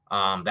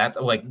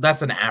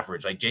 That's an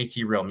average. Like,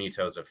 JT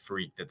Realmuto is a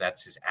freak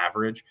that's his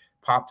average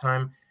pop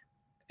time.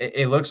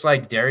 It looks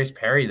like Darius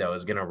Perry, though,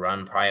 is going to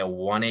run probably a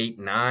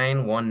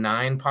 189,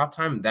 19 pop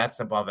time. That's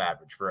above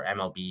average for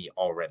MLB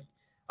already.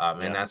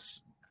 And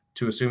that's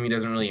to assume he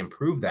doesn't really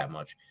improve that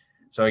much.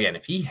 So, again,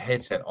 if he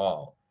hits at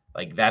all,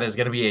 like, that is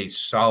going to be a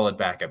solid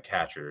backup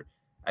catcher.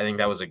 I think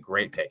that was a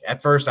great pick.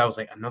 At first, I was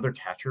like, another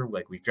catcher?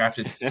 Like, we've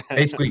drafted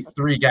basically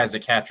 3 guys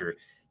at catcher.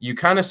 You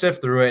kind of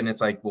sift through it, and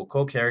it's like, well,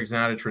 Cole Carrick's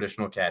not a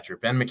traditional catcher.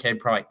 Ben McCabe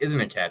probably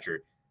isn't a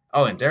catcher.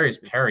 Oh, and Darius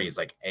Perry is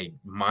like a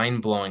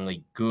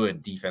mind-blowingly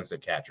good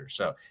defensive catcher.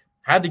 So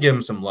had to give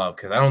him some love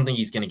because I don't think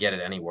he's going to get it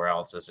anywhere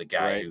else as a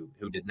guy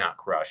who did not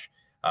crush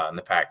in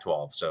the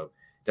Pac-12. So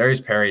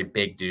Darius Perry,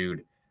 big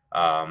dude,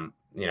 from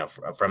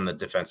the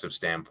defensive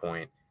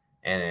standpoint.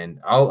 And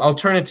I'll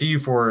turn it to you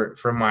for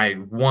my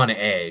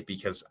 1A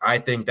because I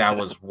think that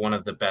was one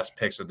of the best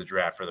picks of the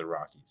draft for the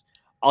Rockies.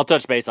 I'll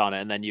touch base on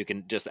it, and then you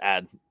can just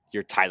add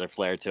your Tyler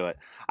flair to it.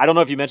 I don't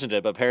know if you mentioned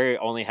it, but Perry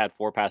only had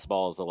 4 pass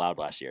balls allowed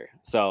last year.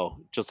 So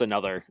just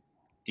another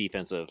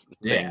defensive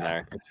thing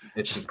there.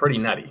 It's just pretty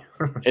nutty.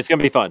 It's going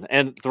to be fun.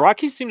 And the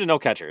Rockies seem to know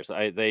catchers.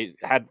 They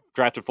had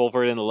drafted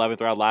Fulford in the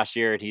 11th round last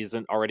year, and he's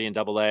already in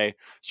Double-A,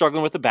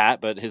 struggling with the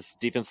bat, but his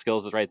defense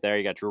skills is right there.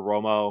 You got Drew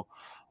Romo.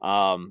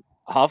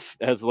 Huff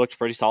has looked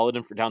pretty solid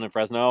down in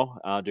Fresno,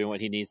 doing what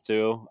he needs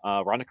to.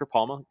 Roniker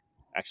Palma,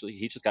 actually,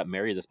 he just got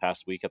married this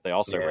past week at the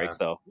All-Star break,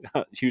 so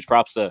huge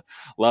props to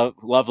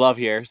love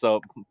here.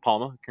 So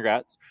Palma,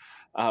 congrats.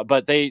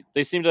 But they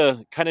seem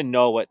to kind of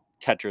know what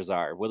catchers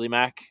are. Willie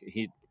Mack,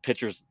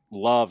 pitchers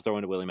love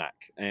throwing to Willie Mack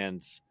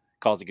and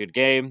calls a good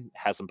game,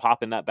 has some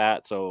pop in that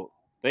bat. So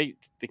the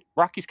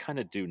Rockies kind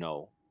of do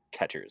know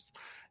catchers.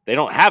 They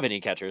don't have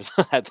any catchers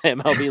at the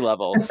MLB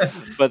level,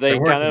 but they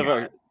kind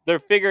of they're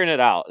figuring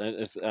it out.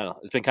 It's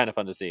been kind of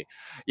fun to see.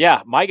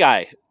 Yeah, my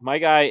guy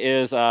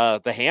is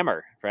the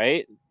Hammer,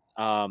 right?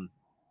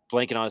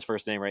 Blanking on his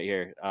first name right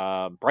here.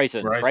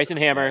 Bryson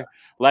Hammer,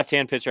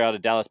 left-hand pitcher out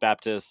of Dallas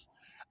Baptist.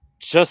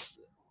 Just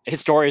his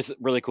story is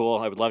really cool.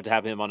 I would love to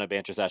have him on a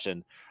banter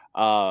session.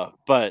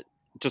 But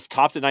just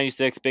tops at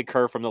 96, big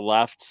curve from the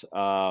left.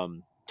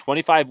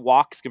 25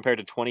 walks compared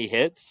to 20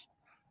 hits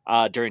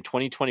during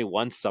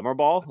 2021 summer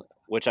ball,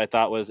 which I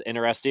thought was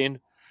interesting.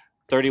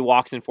 30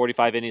 walks in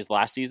 45 innings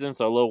last season,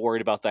 so a little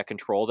worried about that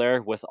control there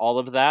with all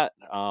of that.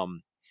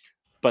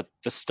 But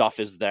the stuff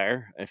is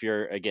there. If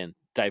you're, again,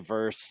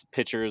 diverse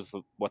pitchers,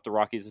 what the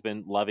Rockies have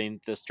been loving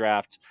this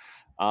draft.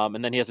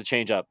 And then he has a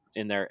changeup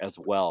in there as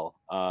well.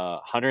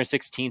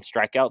 116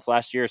 strikeouts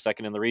last year,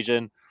 second in the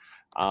region.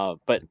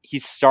 But he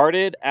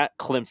started at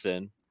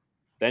Clemson.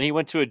 Then he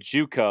went to a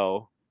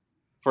JUCO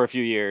for a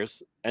few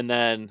years. And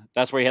then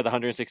that's where he had the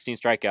 116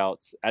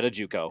 strikeouts at a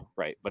JUCO,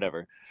 right?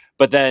 Whatever.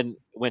 But then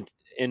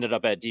ended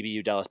up at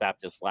DBU Dallas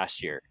Baptist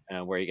last year,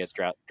 where he gets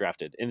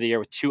drafted in the year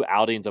with 2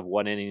 outings of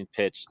 1 inning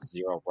pitch,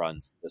 0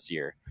 runs this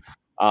year.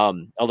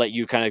 I'll let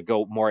you kind of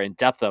go more in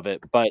depth of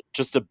it, but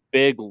just a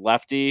big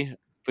lefty.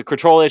 The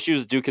control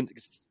issues do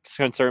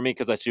concern me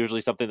because that's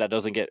usually something that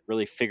doesn't get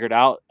really figured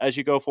out as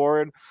you go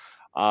forward.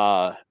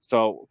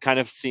 So kind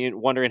of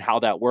wondering how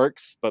that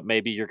works, but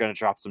maybe you're going to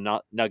drop some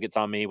nuggets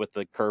on me with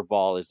the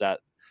curveball. Is that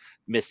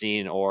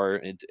missing,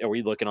 or are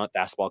we looking at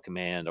fastball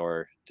command,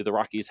 or do the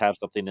Rockies have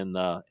something in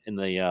the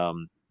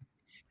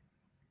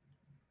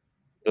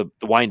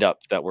wind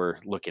up that we're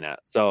looking at?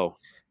 So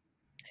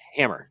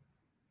hammer.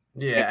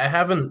 Yeah, I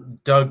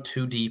haven't dug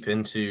too deep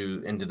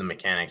into the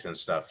mechanics and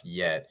stuff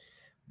yet,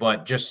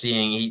 but just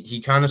seeing he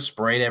kind of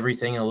sprayed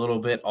everything a little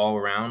bit all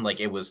around. Like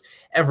it was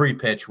every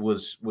pitch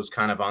was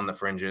kind of on the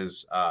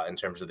fringes in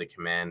terms of the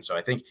command. So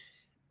I think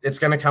it's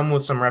going to come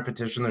with some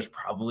repetition. There's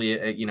probably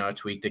a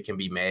tweak that can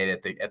be made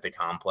at the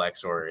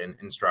complex or in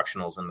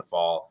instructionals in the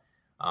fall.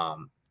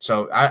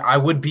 So I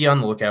would be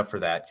on the lookout for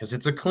that because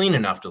it's a clean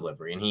enough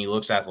delivery and he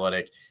looks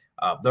athletic.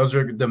 Those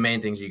are the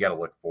main things you got to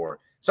look for.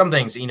 Some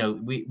things,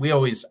 we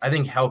always, I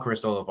think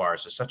Helcrist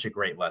Olivares is such a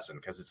great lesson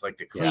because it's like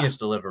the cleanest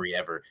delivery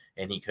ever,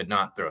 and he could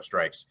not throw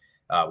strikes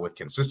with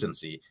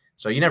consistency.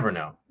 So you never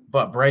know.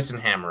 But Bryson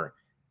Hammer,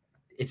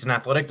 it's an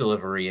athletic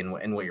delivery,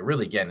 and what you're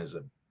really getting is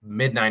a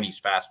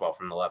mid-90s fastball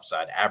from the left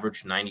side,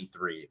 average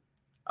 93.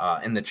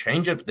 And the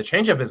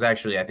changeup is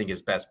actually, I think,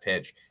 his best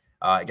pitch.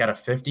 It got a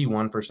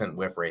 51%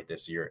 whiff rate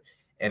this year,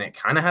 and it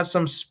kind of has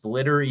some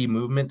splittery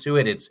movement to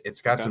it.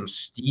 It's got some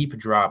steep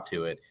drop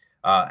to it,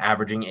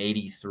 averaging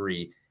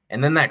 83.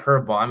 And then that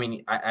curveball, I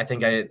mean, I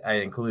think I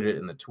included it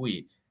in the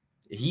tweet.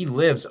 He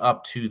lives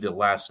up to the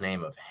last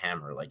name of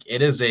Hammer. Like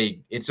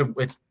it's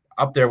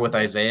up there with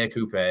Isaiah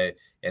Coupe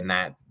and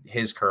that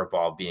his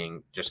curveball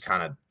being just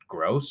kind of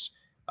gross,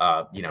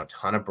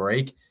 ton of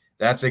break.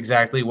 That's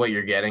exactly what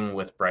you're getting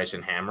with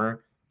Bryson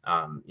Hammer.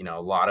 A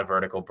lot of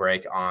vertical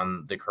break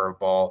on the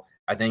curveball.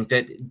 I think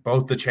that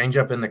both the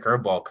changeup and the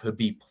curveball could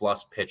be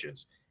plus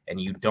pitches,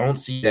 and you don't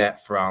see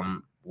that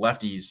from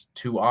lefties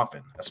too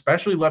often,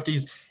 especially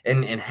lefties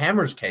in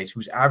Hammer's case,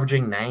 who's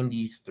averaging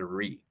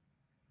 93.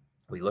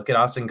 We look at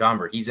Austin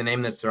Gomber. He's a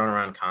name that's thrown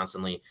around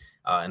constantly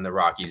in the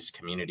Rockies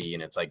community,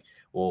 and it's like,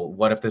 well,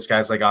 what if this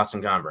guy's like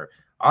Austin Gomber?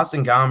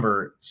 Austin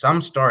Gomber,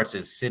 some starts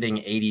is sitting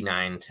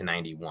 89 to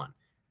 91.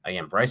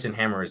 Again, Bryson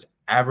Hammer is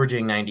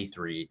averaging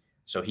 93,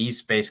 so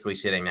he's basically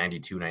sitting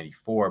 92,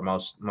 94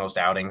 most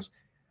outings.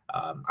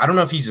 I don't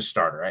know if he's a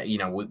starter.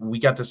 We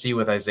got to see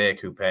with Isaiah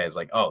Coupe. It's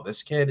like, oh,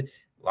 this kid,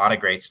 a lot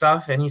of great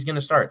stuff, and he's going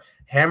to start.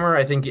 Hammer,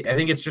 I think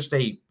it's just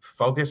a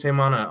focus him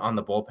on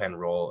the bullpen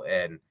role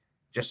and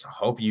just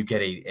hope you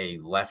get a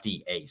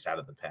lefty ace out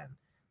of the pen.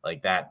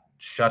 Like that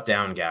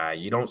shutdown guy.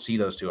 You don't see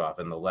those too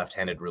often, the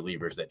left-handed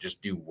relievers that just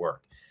do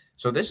work.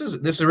 So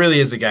this really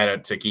is a guy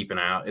to keep an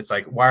eye out. It's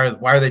like, why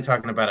are they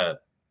talking about a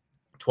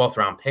 12th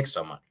round pick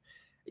so much?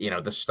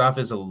 The stuff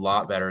is a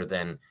lot better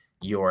than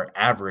your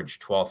average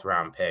 12th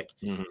round pick.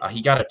 Mm-hmm.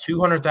 He got a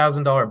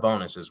 $200,000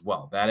 bonus as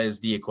well. That is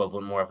the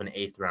equivalent more of an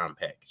 8th round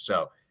pick.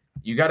 So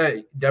you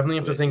definitely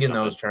have to think in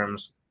those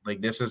terms.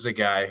 Like this is a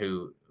guy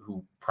who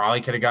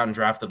probably could have gotten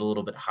drafted a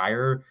little bit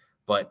higher,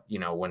 but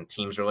when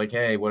teams are like,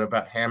 hey, what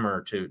about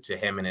Hammer to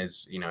him and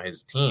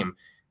his team,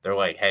 they're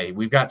like, hey,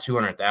 we've got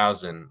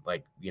 200,000.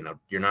 Like,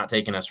 you're not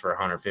taking us for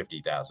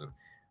 150,000.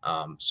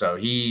 So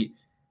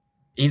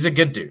he's a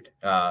good dude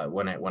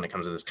when it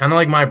comes to this. Kind of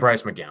like my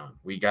Bryce McGowan.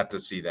 We got to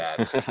see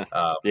that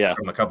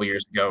from a couple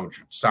years ago,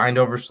 signed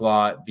over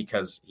slot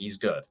because he's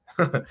good.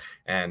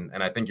 and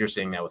I think you're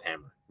seeing that with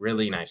Hammer.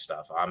 Really nice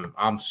stuff.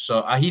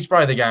 He's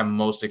probably the guy I'm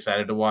most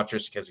excited to watch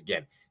just because,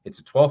 again, it's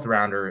a 12th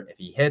rounder. If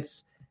he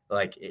hits,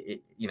 like,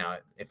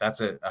 if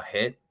that's a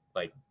hit,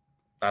 like,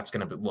 that's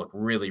going to look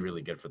really,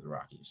 really good for the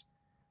Rockies.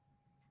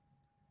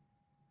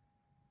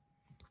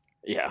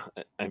 Yeah,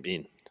 I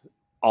mean,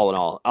 all in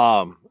all,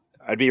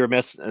 I'd be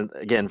remiss. And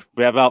again,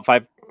 we have about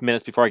 5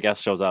 minutes before our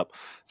guest shows up,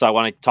 so I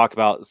want to talk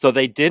about. So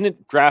they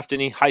didn't draft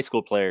any high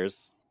school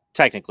players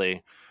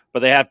technically, but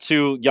they have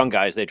 2 young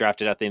guys they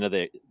drafted at the end of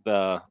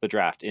the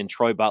draft in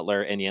Troy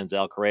Butler and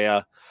Yenzel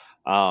Correa.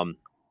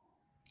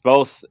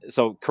 Both.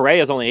 So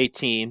Correa is only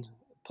 18,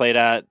 played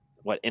at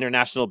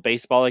International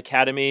Baseball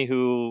Academy,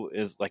 who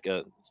is like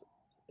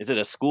is it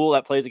a school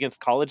that plays against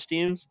college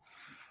teams?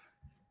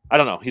 I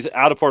don't know. He's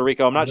out of Puerto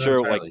Rico. I'm not sure.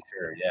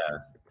 Sure. Yeah.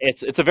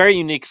 It's a very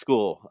unique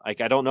school.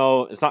 Like, I don't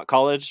know. It's not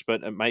college,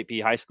 but it might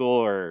be high school,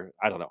 or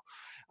I don't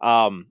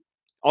know.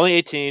 Only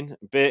 18,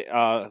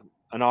 an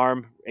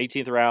arm,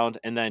 18th round,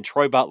 and then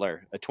Troy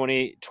Butler, a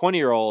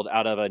 20-year-old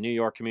out of a New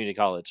York community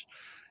college.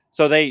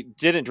 So they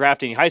didn't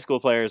draft any high school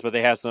players, but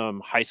they have some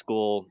high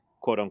school,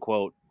 quote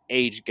unquote,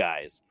 age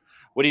guys.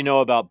 What do you know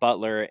about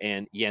Butler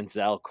and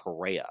Yenzel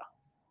Correa?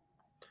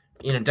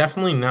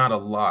 Definitely not a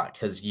lot,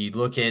 because you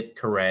look at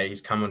Correa,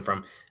 he's coming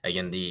from,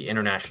 again, the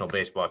International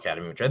Baseball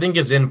Academy, which I think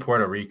is in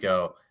Puerto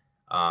Rico.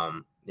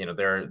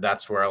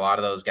 That's where a lot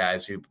of those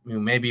guys who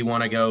maybe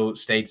want to go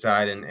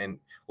stateside and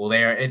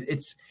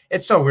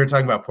it's so weird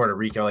talking about Puerto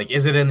Rico. Like,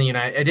 is it in the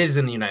United? It is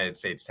in the United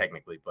States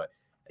technically, but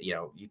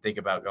you think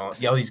about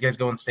going, all these guys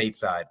going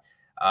stateside.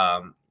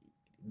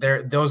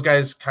 Those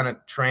guys kind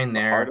of train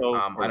there.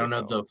 I don't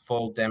know the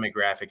full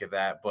demographic of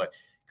that, but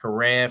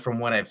Correa, from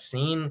what I've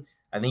seen,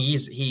 I think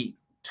he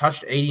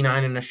touched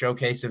 89 in a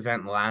showcase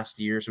event last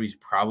year, so he's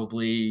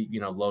probably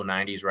low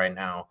 90s right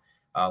now.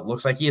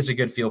 Looks like he has a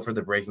good feel for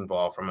the breaking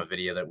ball from a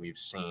video that we've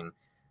seen.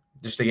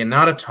 Just again,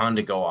 not a ton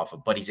to go off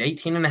of, but he's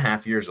 18 and a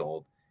half years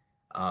old.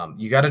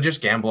 You got to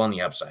just gamble on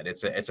the upside.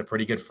 It's a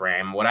pretty good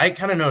frame. What I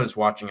kind of noticed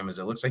watching him is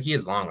it looks like he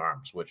has long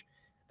arms, which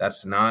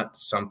that's not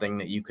something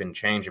that you can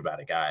change about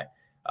a guy.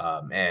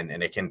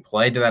 And it can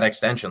play to that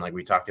extension like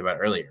we talked about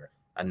earlier.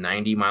 A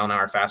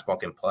 90-mile-an-hour fastball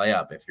can play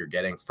up if you're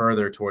getting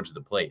further towards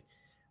the plate.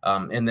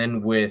 And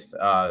then with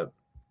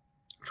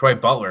Troy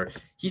Butler,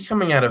 he's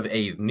coming out of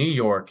a New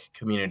York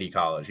community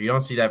college. You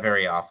don't see that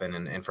very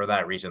often, and for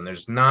that reason,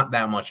 there's not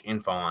that much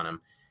info on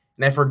him.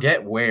 And I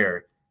forget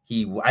where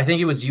I think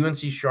it was UNC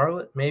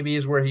Charlotte, maybe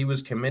is where he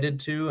was committed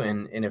to,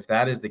 and if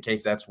that is the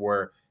case, that's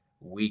where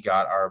we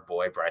got our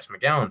boy Bryce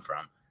McGowan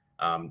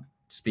from.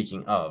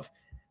 Speaking of,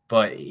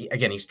 but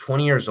again, he's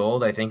 20 years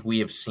old. I think we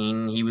have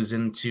seen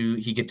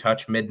he could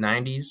touch mid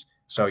 90s.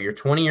 So you're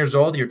 20 years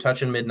old, you're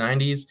touching mid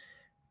 90s.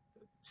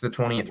 It's the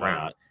 20th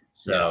round.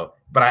 So,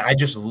 yeah. But I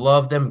just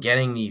love them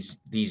getting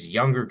these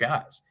younger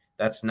guys.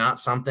 That's not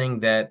something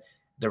that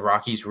the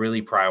Rockies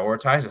really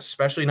prioritize,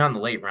 especially not in the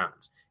late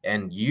rounds.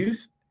 And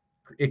youth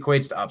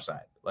equates to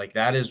upside. Like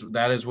that is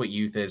what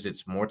youth is.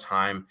 It's more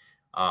time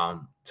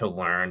to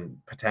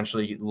learn,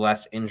 potentially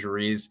less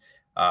injuries,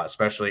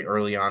 especially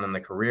early on in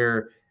the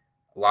career.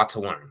 A lot to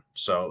learn.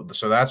 So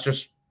that's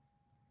just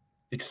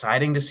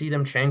exciting to see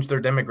them change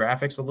their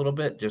demographics a little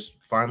bit. Just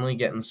finally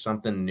getting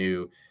something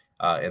new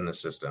in the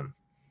system.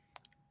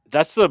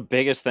 That's the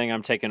biggest thing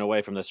I'm taking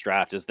away from this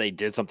draft is they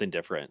did something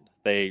different.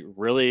 They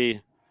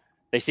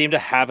seem to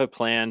have a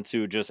plan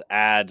to just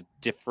add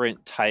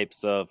different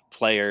types of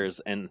players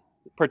and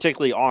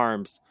particularly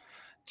arms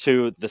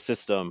to the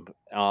system,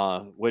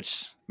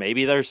 which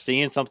maybe they're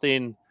seeing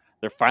something.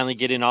 They're finally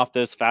getting off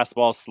this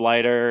fastball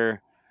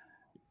slider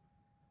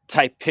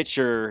type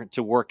pitcher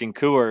to work in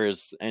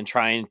Coors and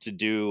trying to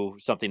do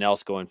something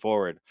else going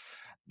forward.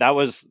 That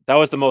was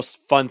the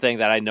most fun thing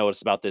that I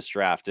noticed about this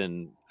draft,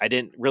 and I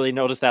didn't really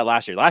notice that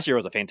last year. Last year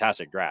was a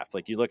fantastic draft.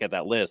 Like you look at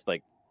that list,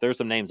 like there's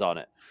some names on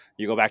it.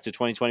 You go back to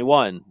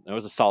 2021, it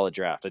was a solid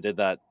draft. I did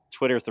that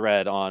Twitter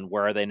thread on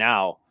where are they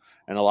now,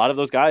 and a lot of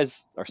those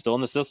guys are still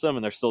in the system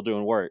and they're still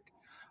doing work.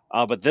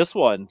 But this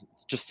one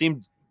just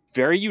seemed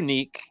very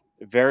unique,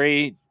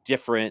 very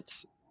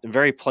different, and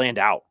very planned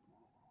out.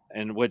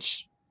 And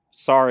which,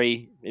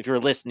 sorry if you're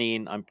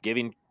listening, I'm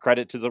giving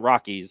credit to the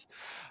Rockies,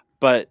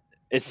 but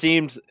it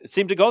seemed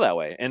to go that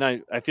way, and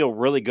I feel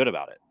really good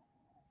about it.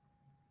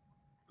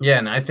 Yeah,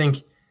 and I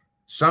think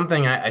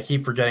something I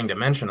keep forgetting to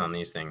mention on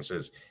these things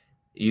is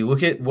you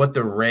look at what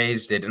the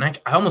Rays did, and I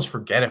almost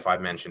forget if I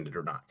mentioned it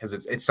or not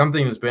because it's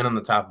something that's been on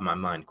the top of my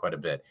mind quite a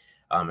bit.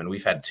 And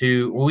we've had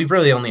we've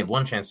really only had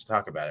one chance to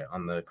talk about it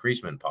on the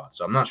Creasman pod,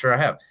 so I'm not sure I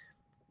have.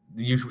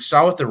 You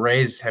saw what the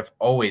Rays have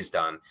always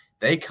done.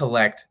 They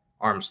collect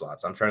arm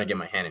slots. I'm trying to get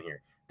my hand in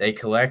here. They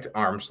collect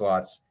arm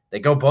slots. They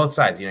go both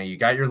sides. You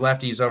got your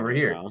lefties over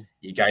here.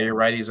 You got your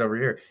righties over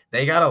here.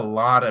 They got a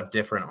lot of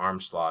different arm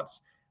slots.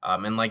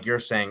 And like you're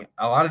saying,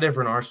 a lot of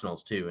different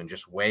arsenals too, and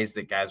just ways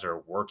that guys are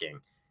working.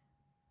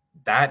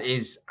 That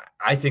is,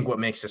 I think, what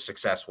makes a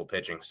successful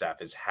pitching staff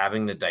is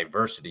having the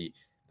diversity,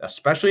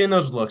 especially in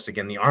those looks.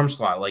 Again, the arm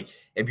slot. Like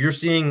if you're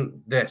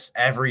seeing this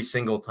every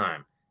single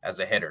time as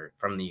a hitter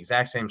from the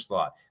exact same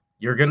slot,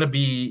 you're going to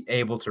be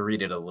able to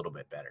read it a little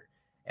bit better.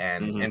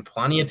 And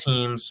plenty of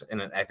teams,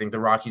 and I think the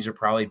Rockies are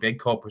probably big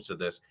culprits of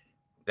this,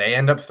 they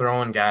end up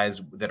throwing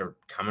guys that are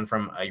coming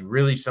from a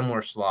really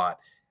similar slot.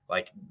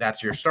 Like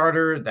that's your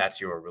starter, that's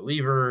your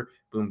reliever,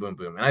 boom, boom,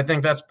 boom. And I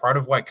think that's part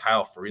of why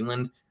Kyle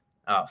Freeland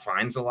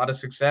finds a lot of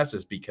success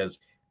is because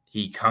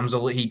he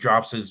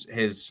drops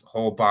his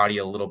whole body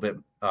a little bit,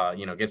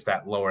 gets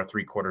that lower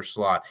 3/4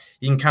 slot.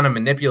 You can kind of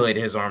manipulate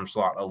his arm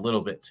slot a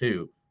little bit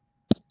too.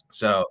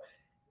 So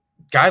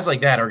guys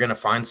like that are going to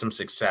find some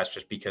success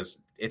just because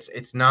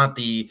it's not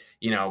the,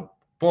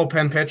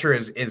 bullpen pitcher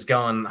is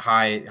going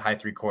high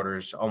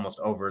 3/4 almost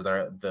over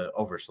the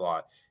over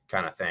slot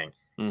kind of thing.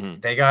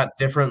 Mm-hmm. They got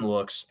different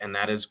looks, and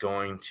that is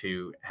going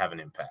to have an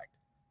impact.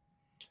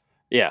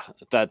 Yeah,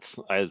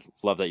 I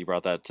love that you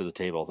brought that to the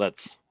table.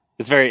 That's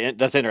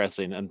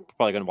interesting, and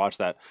probably going to watch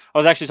that. I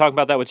was actually talking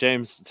about that with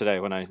James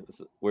today when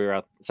we were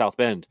at South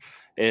Bend.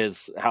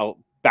 Is how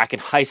back in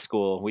high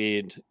school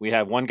we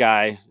had one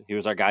guy. He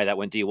was our guy that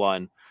went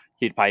D1.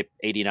 He'd pipe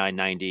 89,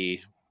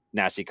 90,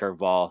 nasty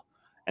curveball.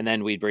 And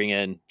then we'd bring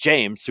in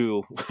James,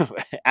 who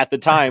at the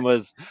time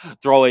was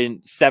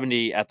throwing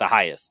 70 at the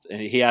highest. And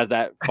he has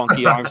that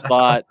funky arm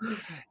slot.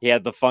 He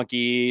had the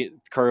funky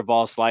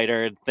curveball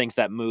slider, things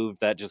that moved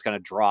that just kind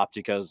of dropped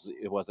because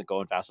it wasn't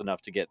going fast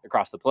enough to get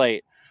across the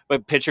plate.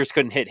 But pitchers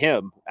couldn't hit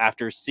him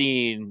after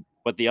seeing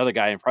what the other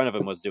guy in front of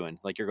him was doing.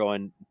 Like you're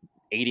going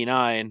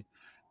 89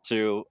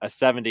 to a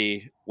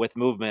 70 with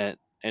movement.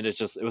 And it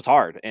was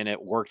hard. And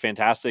it worked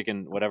fantastic.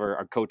 And whatever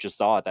our coaches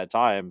saw at that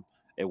time,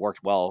 it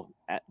worked well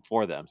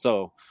for them.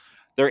 So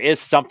there is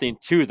something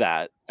to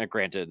that. And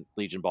granted,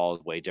 Legion ball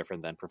is way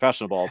different than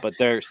professional ball, but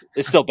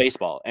it's still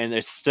baseball, and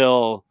it's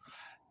still,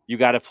 you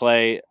got to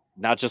play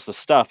not just the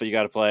stuff, but you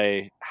got to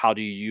play how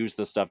do you use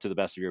the stuff to the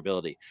best of your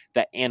ability.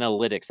 That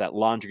analytics, that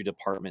laundry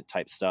department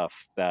type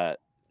stuff that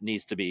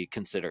needs to be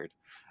considered.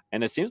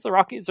 And it seems the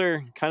Rockies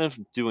are kind of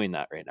doing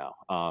that right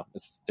now.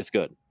 It's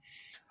good.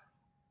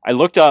 I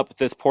looked up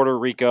this Puerto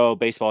Rico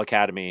baseball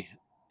academy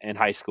in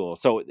high school.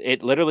 So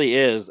it literally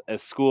is a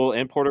school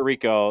in Puerto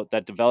Rico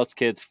that develops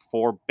kids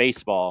for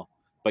baseball,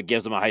 but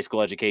gives them a high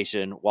school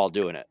education while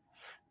doing it.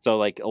 So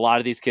like a lot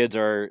of these kids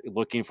are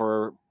looking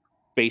for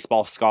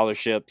baseball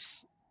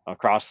scholarships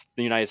across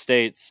the United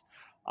States,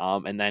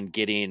 and then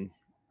getting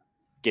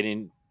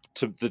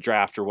to the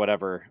draft or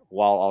whatever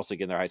while also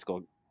getting their high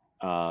school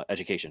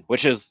education,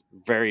 which is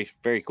very,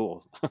 very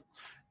cool.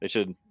 They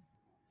should.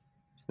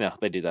 Yeah,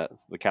 they do that.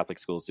 The Catholic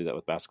schools do that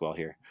with basketball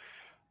here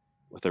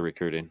with their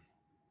recruiting.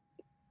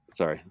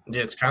 Sorry.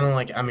 Yeah, it's kind of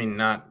like, I mean,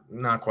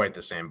 not quite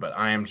the same, but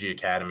IMG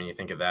Academy, you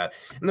think of that,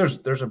 and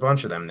there's a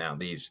bunch of them now.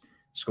 These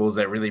schools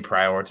that really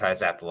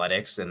prioritize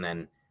athletics, and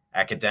then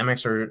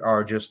academics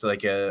are just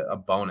like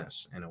a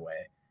bonus in a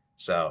way.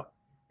 So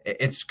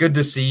it's good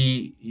to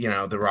see,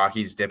 the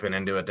Rockies dipping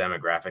into a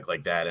demographic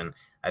like that, and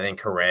I think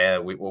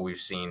Correa, what we've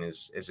seen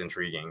is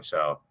intriguing.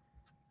 So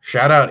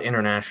shout out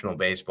International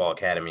Baseball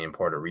Academy in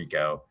Puerto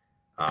Rico.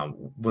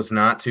 Was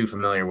not too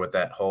familiar with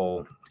that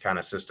whole kind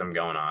of system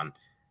going on.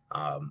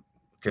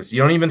 Because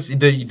you don't even see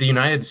the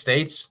United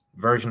States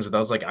versions of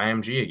those, like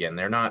IMG again.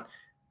 They're not,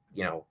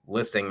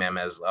 listing them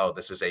as, oh,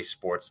 this is a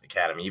sports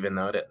academy, even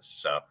though it is.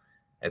 So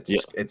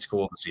it's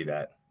cool to see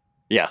that.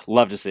 Yeah,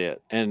 love to see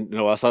it. And you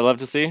know what else I love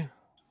to see?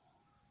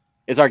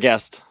 Is our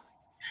guest,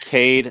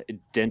 CADE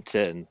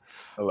Denton.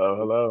 Hello,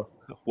 hello.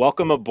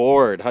 Welcome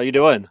aboard. How you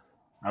doing?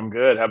 I'm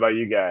good. How about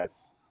you guys?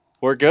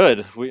 We're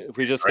good.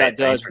 We just Great, got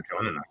done. thanks for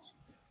joining us.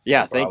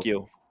 Yeah, No thank problem.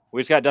 you.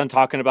 We just got done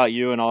talking about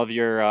you and all of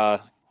your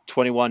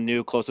 21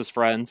 new closest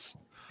friends.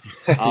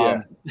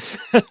 Yeah.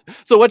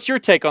 So what's your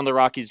take on the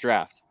Rockies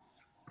draft?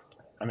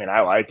 I mean,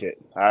 I like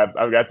it. I've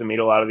got to meet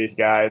a lot of these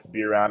guys,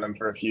 be around them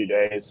for a few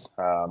days.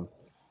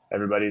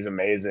 Everybody's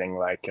amazing.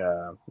 Like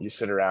you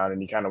sit around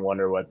and you kind of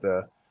wonder what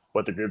the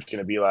group's going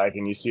to be like,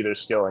 and you see their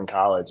skill in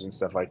college and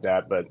stuff like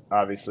that. But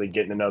obviously,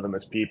 getting to know them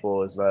as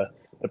people is the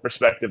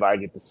perspective I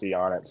get to see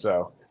on it.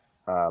 So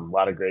a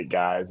lot of great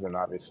guys, and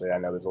obviously, I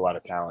know there's a lot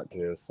of talent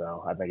too.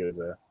 So I think it was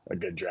a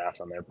good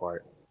draft on their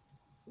part.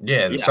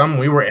 Yeah, and Yeah. some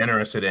we were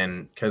interested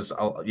in because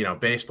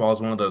baseball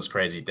is one of those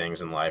crazy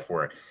things in life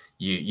where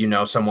you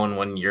know someone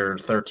when you're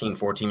 13,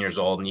 14 years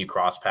old and you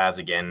cross paths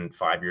again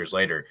 5 years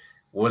later.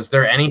 Was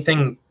there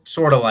anything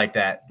sort of like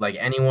that, like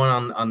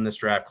anyone on this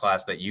draft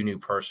class that you knew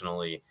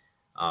personally,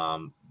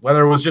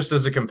 whether it was just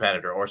as a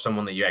competitor or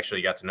someone that you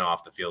actually got to know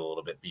off the field a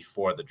little bit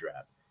before the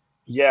draft?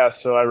 Yeah,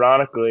 so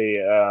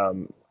ironically,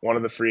 one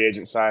of the free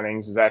agent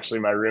signings is actually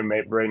my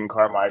roommate, Braden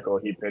Carmichael.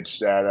 He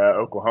pitched at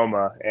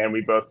Oklahoma, and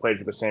we both played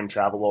for the same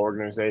travel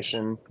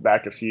organization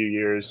back a few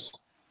years.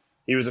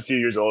 He was a few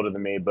years older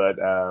than me, but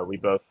we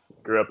both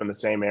grew up in the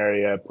same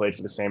area, played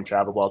for the same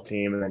travel ball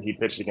team, and then he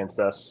pitched against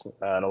us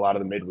in a lot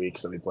of the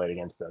midweeks that we played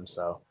against them.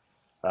 So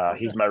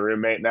he's my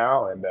roommate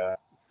now, and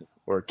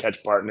we're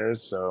catch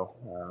partners. So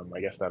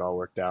I guess that all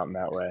worked out in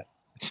that way.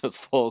 Just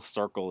full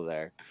circle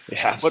there.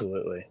 Yeah,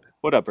 absolutely.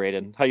 What up,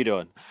 Braden? How you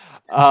doing?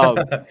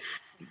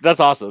 That's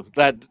awesome.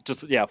 That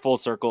just full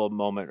circle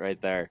moment right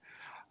there.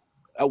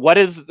 What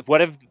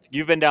have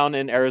you've been down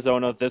in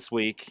Arizona this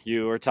week?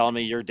 You were telling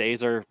me your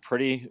days are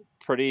pretty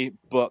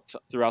booked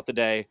throughout the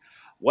day.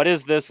 What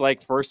is this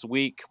like first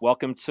week?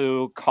 Welcome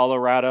to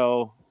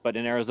Colorado, but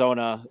in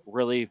Arizona,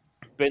 really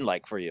been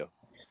like for you?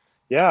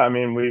 Yeah, I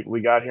mean,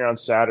 we got here on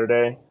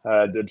Saturday,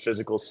 did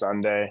physical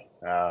Sunday.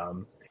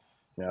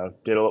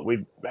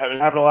 We've been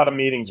having a lot of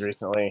meetings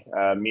recently,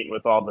 meeting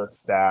with all the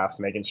staff,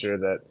 making sure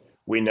that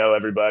we know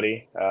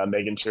everybody,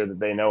 making sure that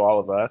they know all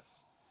of us.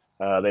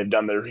 They've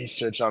done their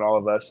research on all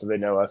of us, so they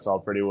know us all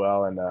pretty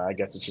well. And I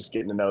guess it's just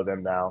getting to know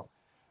them now.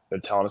 They're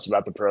telling us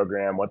about the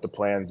program, what the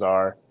plans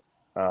are,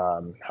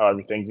 how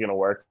everything's going to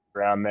work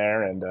around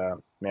there. And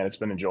man, it's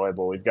been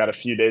enjoyable. We've got a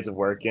few days of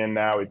work in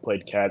now. We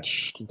played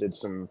catch, did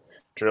some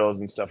drills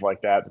and stuff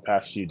like that the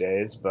past few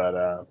days, but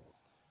I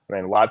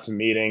mean, lots of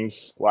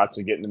meetings, lots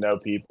of getting to know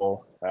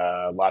people,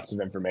 lots of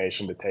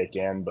information to take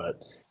in,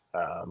 but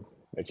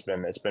it's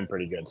been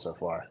pretty good so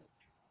far.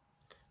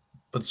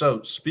 But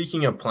so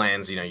speaking of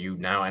plans, you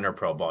now enter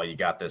pro ball, you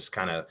got this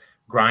kind of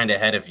grind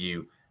ahead of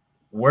you.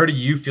 Where do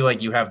you feel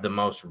like you have the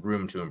most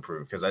room to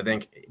improve? Because I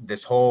think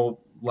this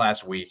whole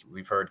last week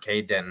we've heard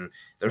CADE Denton.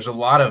 There's a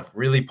lot of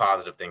really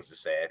positive things to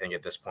say. I think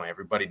at this point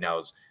everybody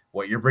knows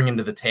what you're bringing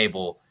to the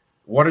table.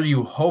 What are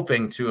you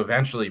hoping to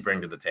eventually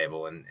bring to the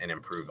table and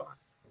improve on?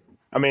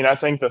 I mean, I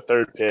think the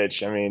third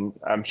pitch, I mean,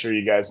 I'm sure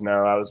you guys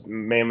know I was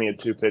mainly a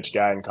two-pitch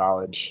guy in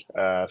college,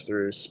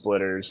 through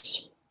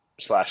splitters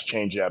 /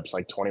 change-ups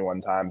like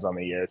 21 times on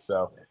the year.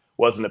 So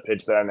wasn't a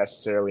pitch that I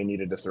necessarily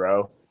needed to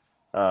throw.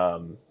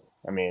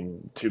 I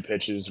mean, two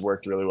pitches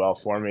worked really well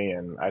for me.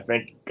 And I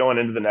think going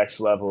into the next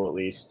level, at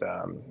least,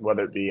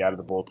 whether it be out of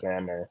the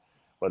bullpen or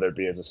whether it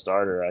be as a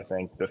starter, I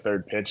think the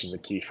third pitch is a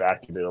key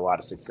factor to a lot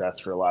of success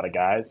for a lot of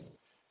guys.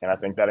 and I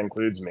think that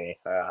includes me.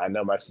 I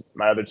know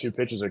my other two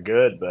pitches are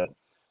good, but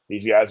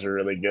these guys are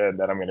really good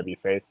that I'm going to be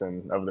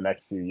facing over the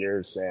next few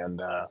years.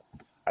 And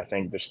I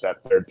think just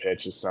that third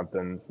pitch is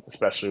something,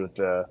 especially with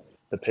the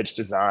pitch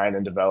design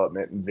and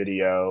development and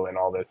video and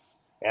all this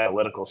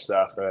analytical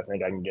stuff that I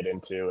think I can get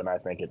into. And I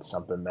think it's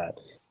something that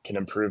can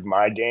improve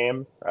my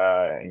game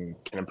and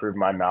can improve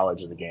my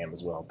knowledge of the game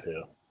as well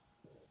too.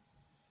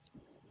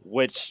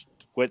 What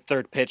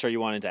third pitch are you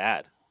wanting to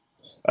add?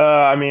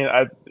 I mean,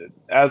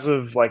 as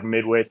of like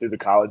midway through the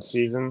college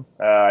season,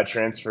 I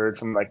transferred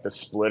from like the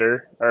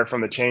splitter or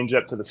from the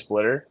changeup to the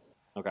splitter.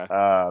 Okay.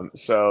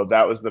 So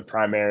that was the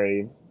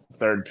primary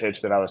third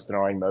pitch that I was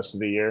throwing most of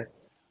the year.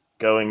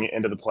 Going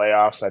into the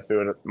playoffs, I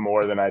threw it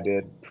more than I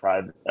did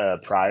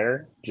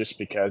prior, just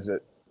because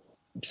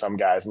some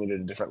guys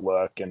needed a different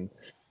look, and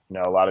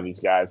a lot of these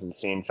guys had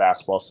seen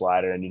fastball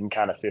slider, and you can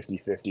kind of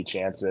 50-50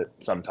 chance it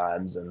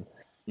sometimes, and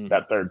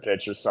that third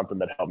pitch was something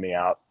that helped me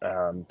out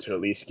to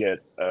at least get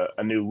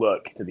a new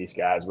look to these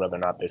guys, whether or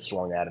not they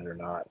swung at it or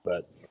not.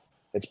 But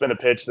it's been a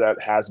pitch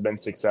that has been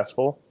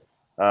successful.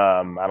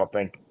 I don't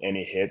think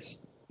any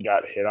hits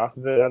got hit off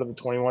of it out of the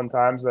 21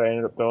 times that I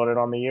ended up throwing it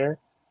on the year.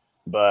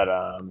 But,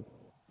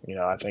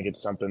 I think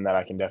it's something that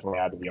I can definitely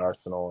add to the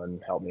arsenal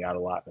and help me out a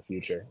lot in the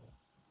future.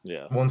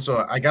 Yeah. Well,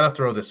 so I got to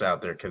throw this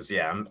out there because,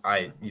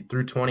 you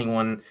threw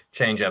 21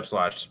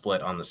 changeup /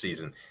 split on the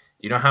season.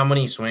 Do you know how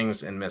many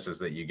swings and misses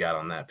that you got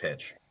on that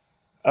pitch?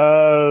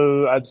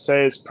 I'd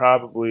say it's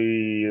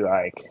probably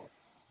like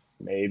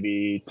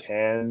maybe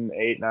 10,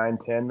 8, 9,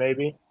 10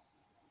 maybe.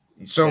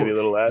 So maybe a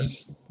little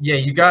less. Yeah,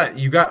 you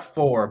got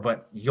 4,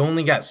 but you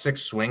only got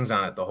 6 swings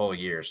on it the whole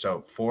year.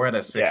 So 4 out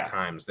of 6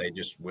 times they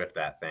just whiffed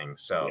that thing.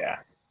 So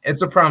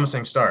it's a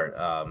promising start.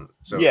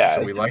 So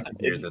we like to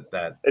hear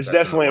that. It's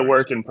definitely a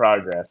work in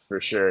progress for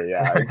sure.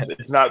 Yeah,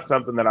 it's not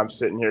something that I'm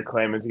sitting here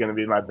claiming is going to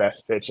be my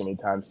best pitch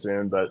anytime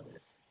soon, but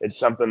it's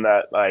something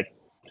that, like,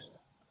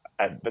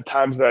 at the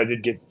times that I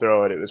did get to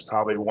throw it, it was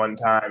probably one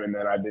time, and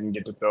then I didn't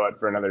get to throw it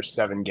for another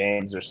 7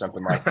 games or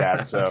something like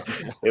that. So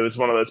it was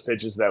one of those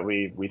pitches that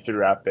we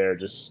threw out there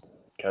just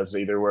because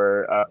either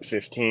we're up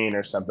 15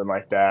 or something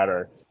like that,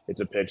 or it's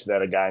a pitch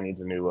that a guy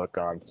needs a new look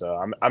on.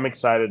 So I'm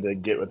excited to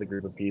get with a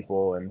group of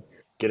people and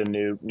get a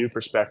new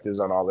perspectives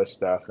on all this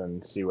stuff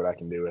and see what I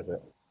can do with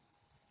it.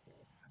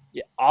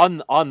 Yeah,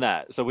 on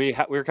that. So we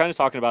were kind of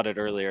talking about it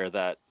earlier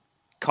that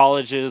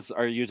colleges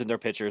are using their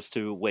pitchers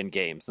to win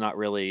games, not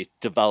really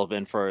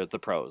development for the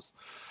pros.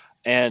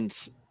 And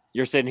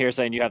you're sitting here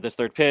saying you have this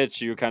third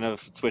pitch, you kind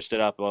of switched it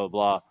up, blah, blah,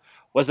 blah.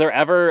 Was there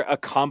ever a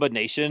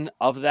combination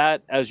of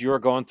that as you were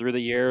going through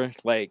the year?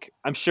 Like,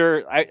 I'm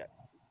sure I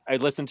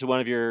listened to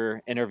one of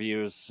your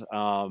interviews,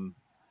 a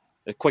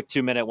quick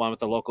 2-minute one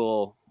with the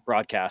local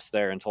broadcast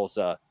there in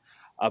Tulsa,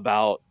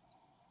 about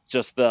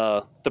just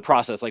the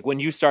process. Like when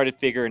you started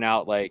figuring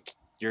out like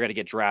you're going to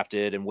get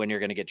drafted and when you're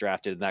going to get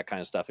drafted and that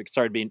kind of stuff, it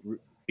started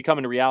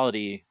becoming a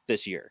reality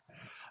this year.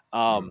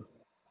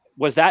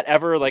 Was that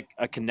ever like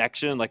a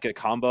connection, like a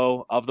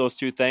combo of those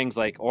two things?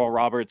 Like Oral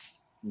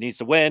Roberts needs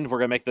to win. We're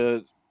going to make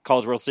the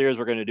College World Series.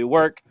 We're going to do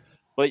work,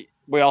 but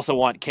we also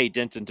want CADE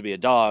DENTON to be a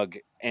dog,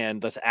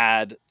 and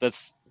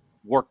let's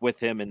work with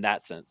him in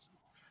that sense.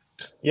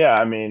 Yeah,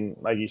 I mean,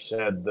 like you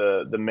said,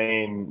 the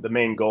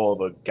main goal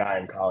of a guy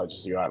in college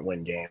is to go out and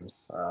win games.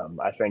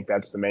 I think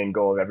that's the main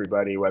goal of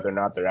everybody, whether or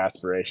not their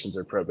aspirations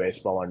are pro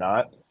baseball or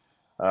not.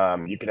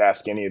 You could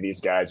ask any of these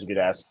guys. You could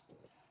ask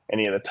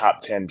any of the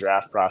top 10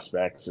 draft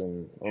prospects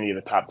and any of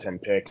the top 10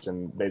 picks,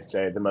 and they'd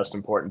say the most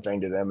important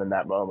thing to them in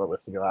that moment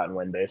was to go out and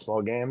win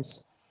baseball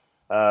games.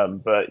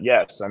 But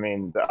yes, I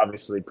mean,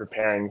 obviously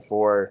preparing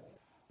for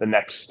the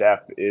next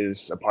step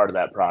is a part of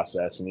that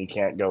process, and you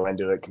can't go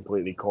into it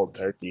completely cold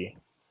turkey.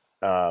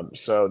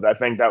 So I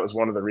think that was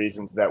one of the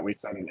reasons that we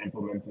started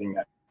implementing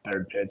that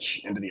third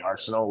pitch into the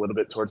arsenal a little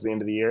bit towards the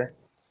end of the year,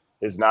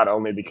 is not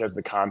only because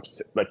the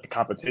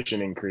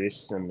competition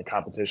increased and the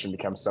competition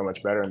becomes so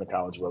much better in the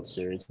College World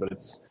Series, but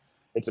it's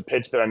a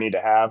pitch that I need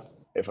to have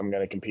if I'm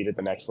going to compete at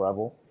the next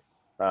level.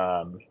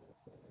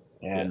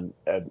 It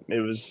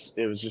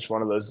was just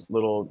one of those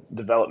little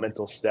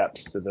developmental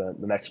steps to the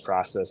next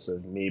process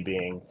of me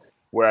being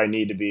where I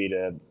need to be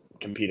to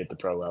compete at the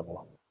pro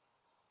level.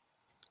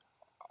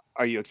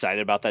 Are you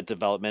excited about that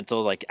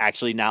developmental, like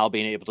actually now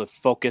being able to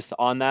focus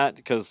on that?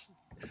 Because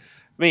I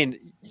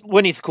mean,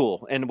 winning's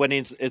cool and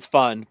winning's is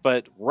fun,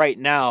 but right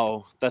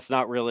now that's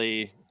not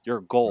really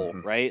your goal,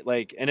 right?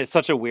 Like, and it's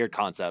such a weird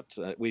concept.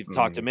 We've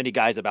talked to many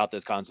guys about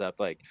this concept.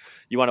 Like,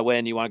 you want to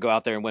win, you want to go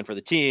out there and win for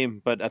the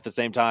team, but at the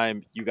same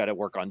time, you got to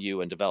work on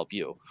you and develop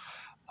you.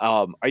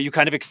 Are you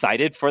kind of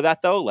excited for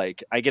that though?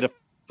 Like, I get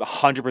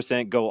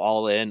 100% go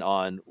all in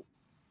on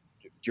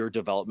your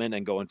development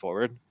and going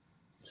forward.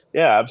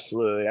 Yeah,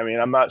 absolutely. I mean,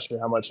 I'm not sure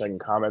how much I can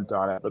comment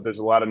on it, but there's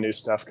a lot of new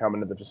stuff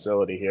coming to the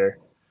facility here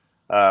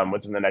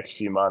within the next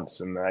few months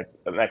and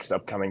the next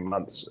upcoming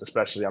months,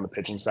 especially on the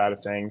pitching side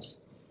of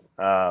things.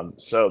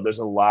 So there's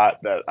a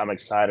lot that I'm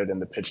excited in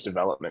the pitch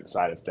development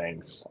side of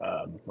things.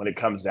 When it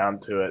comes down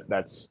to it,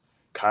 that's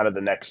kind of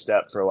the next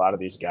step for a lot of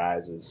these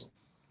guys is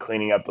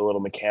cleaning up the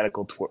little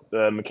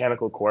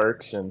mechanical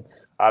quirks, and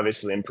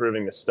obviously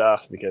improving the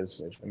stuff.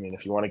 Because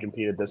if you want to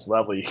compete at this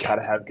level, you got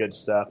to have good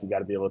stuff. You got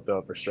to be able to throw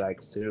it for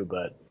strikes too.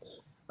 But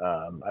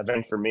I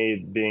think for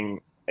me, being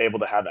able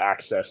to have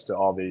access to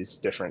all these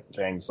different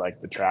things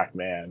like the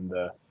TrackMan,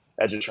 the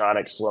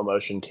Edgertronic slow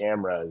motion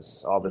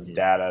cameras, all this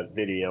data,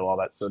 video, all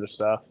that sort of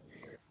stuff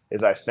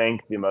is, I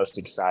think, the most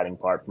exciting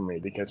part for me.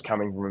 Because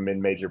coming from a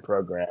mid-major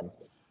program,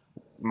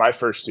 my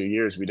first 2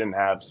 years, we didn't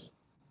have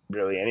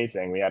really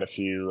anything. We had a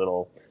few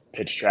little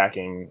pitch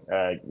tracking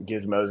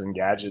gizmos and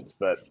gadgets,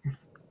 but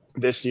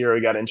this year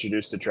we got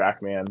introduced to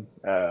TrackMan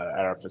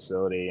at our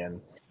facility,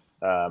 and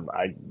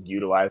I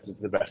utilized it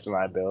to the best of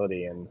my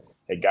ability, and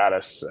it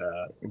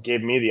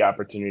gave me the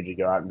opportunity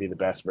to go out and be the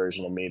best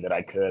version of me that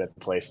I could at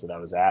the place that I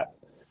was at.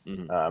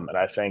 And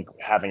I think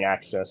having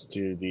access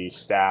to the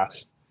staff,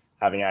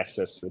 having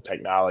access to the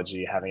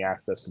technology, having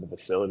access to the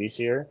facilities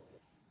here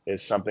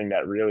is something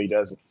that really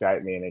does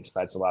excite me, and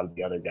excites a lot of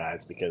the other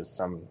guys, because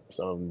some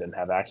of them didn't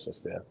have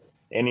access to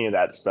any of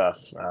that stuff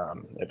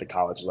at the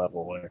college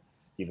level or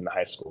even the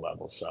high school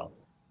level. So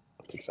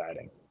it's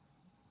exciting.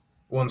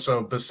 Well, and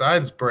so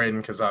besides Braden,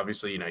 because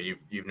obviously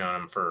you've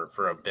known him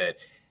for a bit,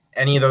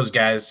 any of those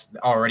guys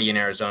already in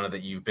Arizona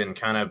that you've been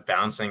kind of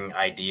bouncing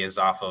ideas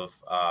off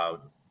of,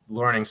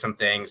 learning some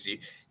things?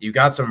 You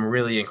got some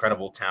really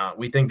incredible talent.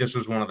 We think this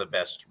was one of the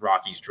best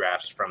Rockies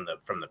drafts from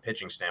the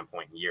pitching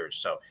standpoint in years.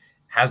 So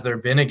has there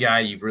been a guy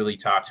you've really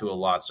talked to a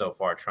lot so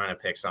far trying to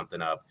pick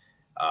something up,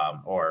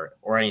 or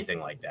anything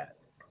like that?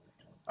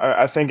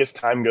 I think as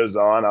time goes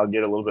on, I'll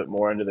get a little bit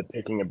more into the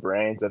picking of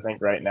brains. I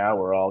think right now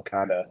we're all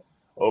kind of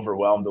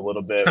overwhelmed a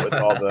little bit with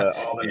all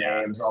the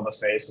names, all the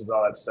faces,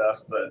 all that stuff.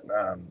 But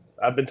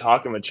I've been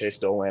talking with Chase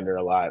Dolander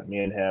a lot. Me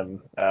and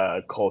him,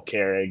 Cole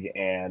Carrig,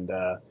 and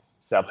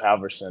Seth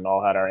Halverson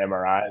all had our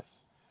MRIs,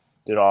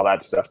 did all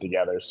that stuff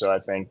together. So I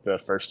think the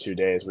first 2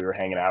 days we were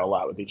hanging out a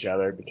lot with each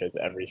other, because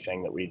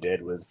everything that we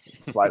did was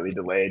slightly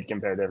delayed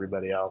compared to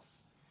everybody else.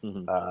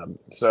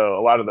 So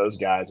a lot of those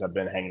guys I've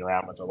been hanging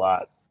around with a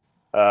lot.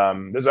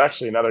 There's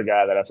actually another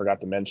guy that I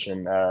forgot to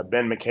mention,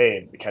 Ben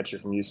McCabe, the catcher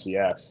from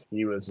UCF.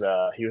 He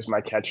was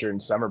my catcher in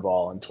summer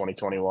ball in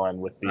 2021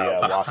 with the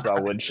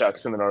Wausau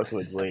Woodchucks in the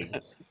Northwoods League.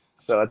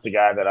 So that's the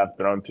guy that I've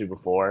thrown to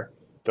before,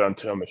 thrown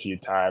to him a few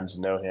times,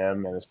 know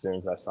him. And as soon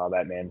as I saw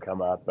that name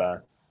come up,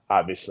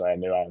 obviously I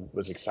knew I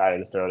was excited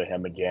to throw to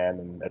him again.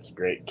 And that's a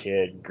great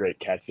kid, great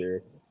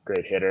catcher,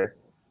 great hitter,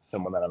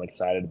 someone that I'm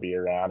excited to be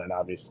around. And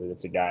obviously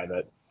it's a guy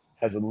that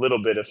has a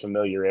little bit of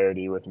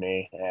familiarity with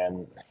me,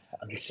 and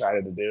I'm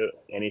excited to do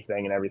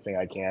anything and everything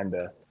I can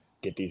to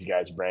get these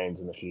guys'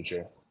 brains in the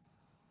future.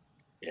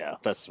 Yeah,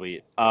 that's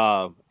sweet.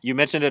 You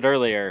mentioned it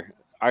earlier.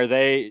 Are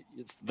they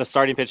the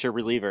starting pitcher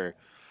reliever?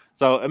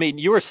 So,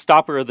 you were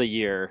stopper of the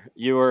year.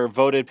 You were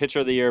voted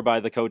pitcher of the year by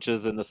the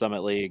coaches in the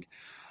Summit League.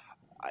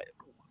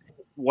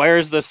 Where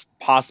is this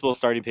possible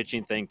starting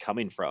pitching thing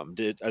coming from?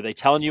 Are they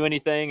telling you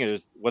anything, or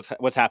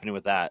what's happening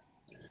with that?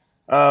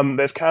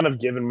 They've kind of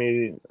given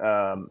me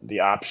the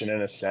option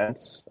in a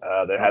sense.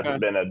 There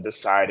hasn't been a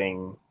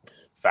deciding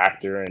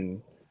factor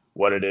in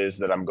what it is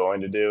that I'm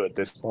going to do at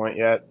this point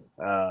yet.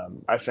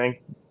 I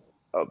think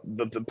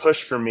the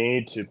push for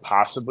me to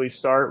possibly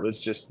start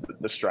was just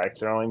the strike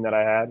throwing that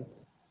I had.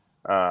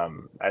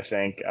 I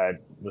think I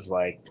was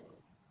like,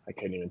 I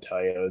couldn't even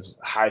tell you, it was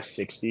high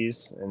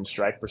 60s in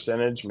strike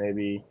percentage,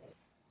 maybe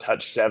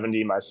touched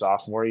 70 my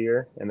sophomore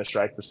year in the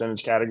strike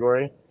percentage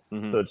category.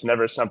 So it's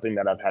never something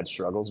that I've had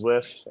struggles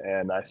with.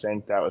 And I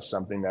think that was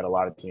something that a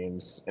lot of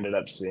teams ended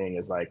up seeing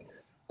as like,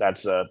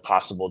 that's a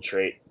possible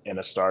trait in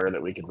a starter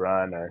that we could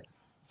run or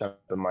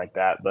something like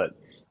that. But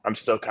I'm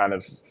still kind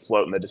of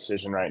floating the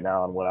decision right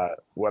now on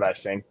what I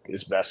think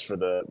is best for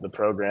the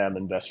program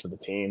and best for the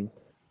team.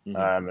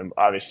 And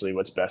obviously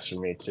what's best for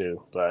me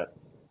too. But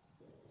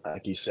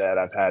like you said,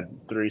 I've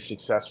had pretty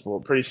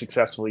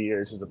successful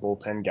years as a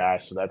bullpen guy.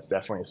 So that's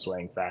definitely a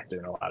swing factor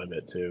in a lot of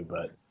it too.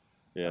 But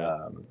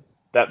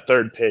that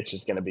third pitch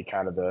is going to be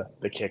kind of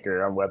the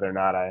kicker on whether or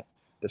not I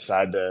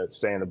decide to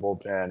stay in the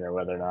bullpen or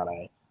whether or not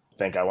I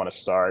think I want to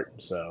start.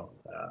 So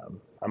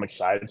I'm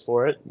excited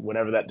for it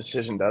whenever that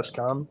decision does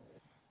come.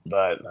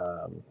 But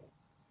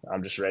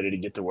I'm just ready to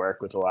get to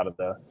work with a lot of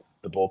the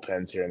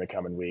bullpens here in the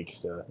coming weeks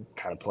to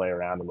kind of play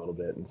around a little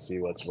bit and see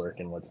what's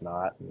working, what's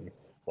not, and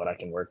what I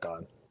can work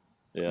on.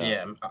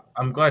 Yeah,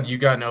 I'm glad you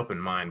got an open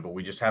mind, but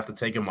we just have to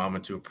take a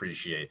moment to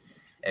appreciate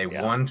a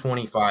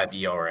 1.25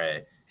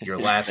 ERA. Your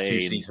last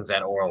two seasons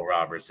at Oral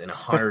Roberts in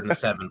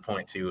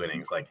 107.2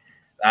 innings, like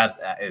that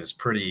is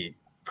pretty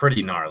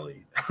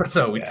gnarly.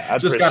 So we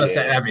just gotta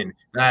say,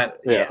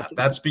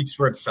 that speaks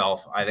for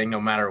itself. I think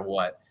no matter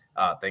what,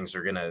 things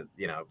are gonna,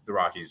 the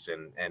Rockies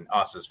and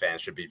us as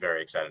fans should be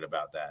very excited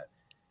about that.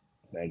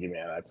 Thank you,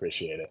 man. I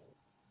appreciate it.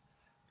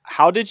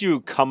 How did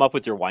you come up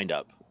with your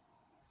windup?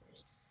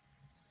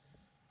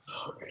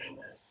 Oh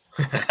goodness.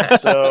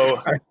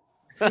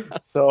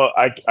 So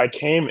I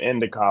came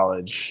into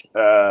college,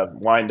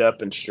 wind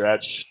up and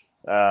stretch,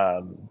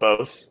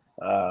 both.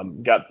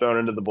 Got thrown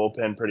into the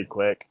bullpen pretty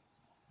quick.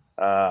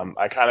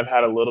 I kind of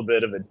had a little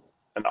bit of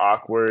an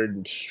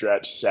awkward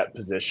stretch set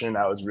position.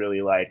 I was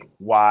really like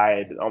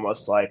wide,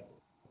 almost like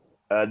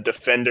a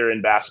defender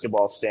in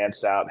basketball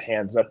stance out,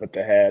 hands up at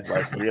the head,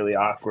 like really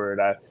awkward.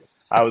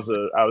 I was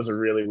a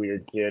really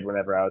weird kid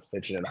whenever I was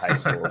pitching in high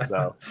school.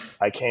 So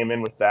I came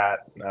in with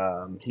that.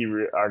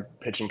 Our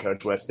pitching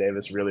coach Wes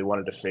Davis really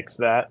wanted to fix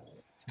that.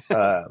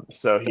 So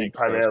Thanks, coach. he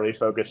primarily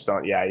focused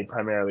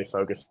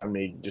on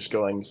me just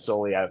going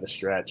solely out of the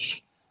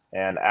stretch.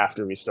 And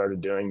after we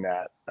started doing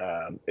that,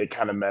 it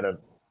kind of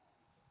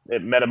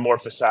it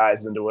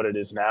metamorphosized into what it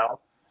is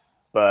now.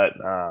 But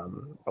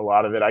a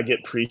lot of it, I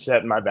get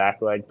preset in my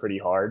back leg pretty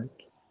hard.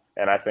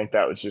 And I think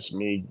that was just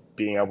me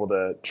being able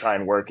to try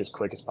and work as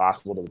quick as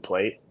possible to the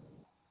plate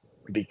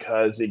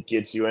because it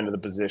gets you into the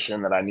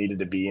position that I needed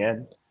to be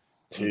in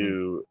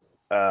to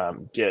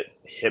get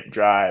hip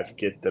drive,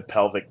 get the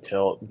pelvic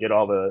tilt, get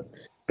all the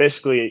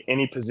basically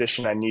any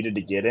position I needed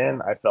to get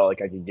in. I felt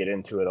like I could get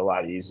into it a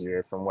lot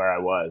easier from where I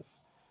was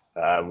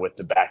with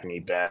the back knee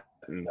bent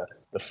and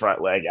the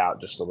front leg out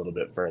just a little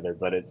bit further.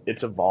 But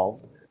it's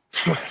evolved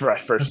whenever I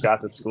first got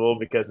to school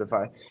because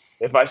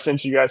if I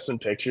sent you guys some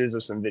pictures or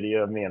some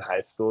video of me in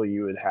high school,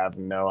 you would have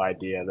no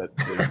idea that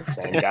it was the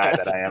same guy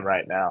that I am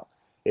right now.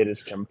 It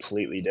is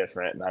completely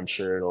different, and I'm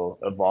sure it'll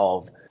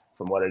evolve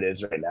from what it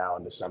is right now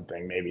into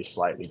something maybe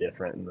slightly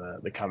different in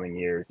the coming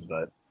years.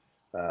 But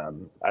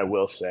I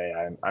will say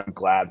I'm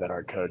glad that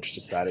our coach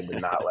decided to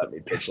not let me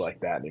pitch like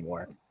that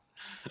anymore.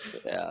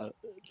 Yeah,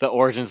 the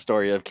origin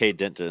story of CADE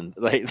Denton,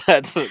 like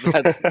that's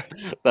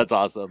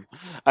awesome.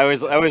 I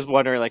was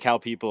wondering like how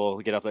people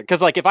get up there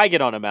because like if I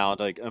get on a mound,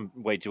 like I'm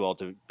way too old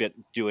to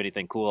do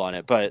anything cool on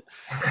it, but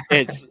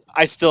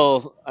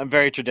I'm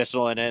very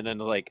traditional in it, and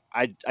like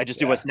I just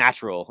do what's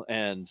natural,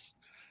 and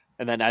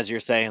then as you're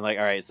saying, like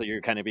all right, so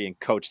you're kind of being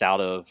coached out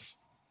of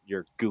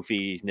your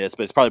goofiness,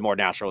 but it's probably more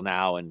natural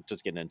now, and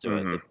just getting into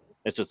it.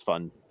 It's just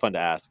fun to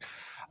ask.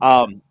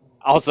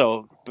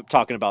 Also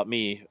talking about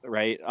me,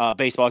 right?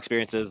 Baseball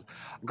experiences.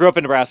 Grew up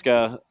in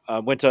Nebraska.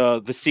 Went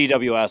to the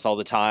CWS all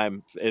the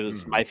time. It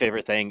was my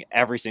favorite thing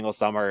every single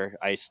summer.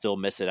 I still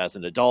miss it as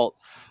an adult.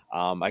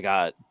 I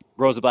got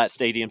Rosenblatt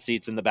Stadium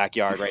seats in the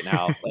backyard right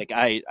now. Like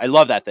I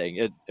love that thing.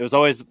 It was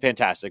always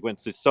fantastic. Went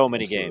to so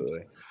many games.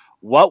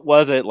 What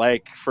was it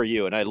like for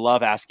you? And I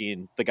love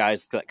asking the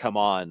guys that come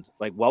on,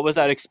 like, what was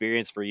that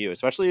experience for you?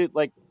 Especially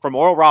like from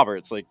Oral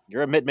Roberts, like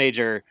you're a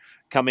mid-major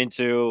coming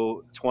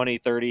to 20,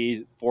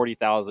 30,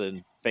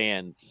 40,000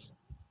 fans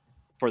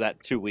for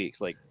that 2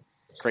 weeks. Like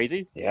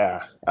crazy?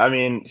 Yeah. I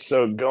mean,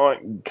 so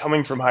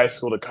coming from high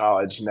school to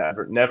college,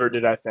 never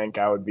did I think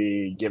I would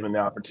be given the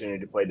opportunity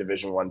to play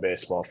Division One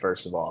baseball,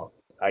 first of all.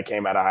 I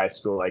came out of high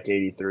school like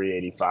 83,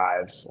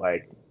 85,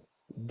 like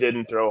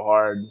didn't throw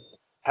hard,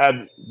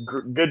 had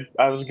good.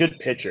 I was a good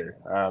pitcher.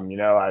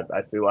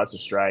 I threw lots of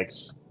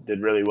strikes,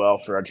 did really well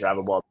for our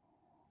travel ball.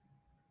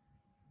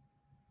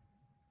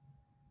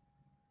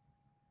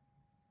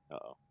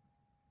 Uh-oh.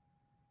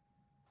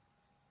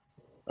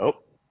 Oh,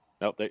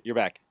 Nope, you're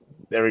back.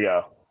 there we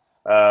go.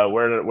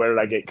 Where did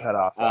I get cut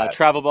off?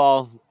 Travel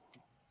ball,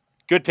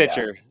 good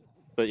pitcher,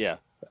 but yeah.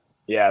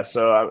 Yeah,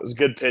 so I was a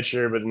good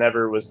pitcher, but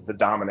never was the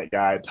dominant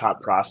guy,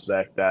 top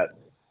prospect that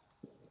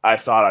I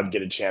thought I'd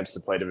get a chance to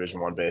play Division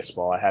One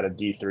baseball. I had a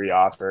D3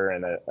 offer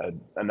and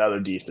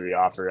another D3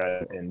 offer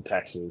in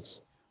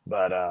Texas,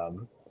 but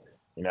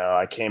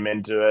I came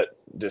into it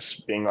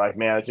just being like,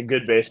 man, it's a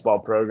good baseball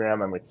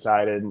program. I'm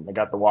excited. I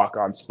got the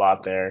walk-on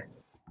spot there.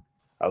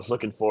 I was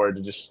looking forward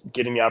to just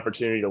getting the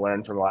opportunity to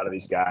learn from a lot of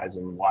these guys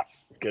and watch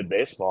good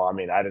baseball. I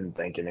mean, I didn't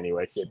think in any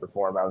way, shape, or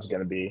form I was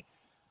going to be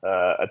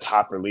a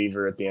top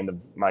reliever at the end of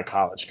my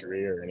college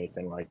career or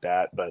anything like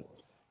that. But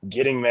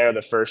getting there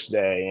the first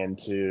day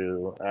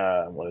into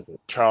what is it,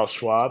 Charles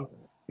Schwab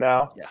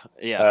now?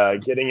 Yeah.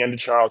 Getting into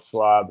Charles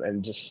Schwab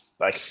and just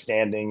like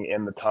standing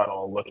in the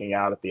tunnel, looking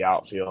out at the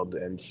outfield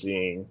and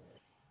seeing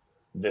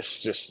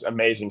this just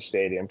amazing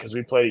stadium because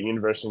we played at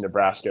University of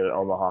Nebraska at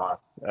Omaha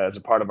as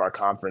a part of our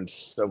conference.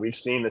 So we've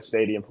seen the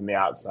stadium from the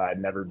outside,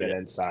 never been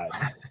inside.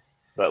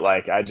 But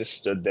like I just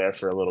stood there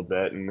for a little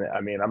bit, and I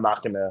mean, I'm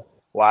not gonna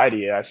lie to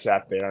you, I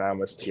sat there and I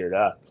almost teared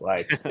up.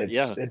 Like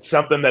it's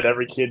something that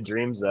every kid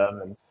dreams of,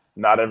 and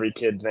not every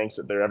kid thinks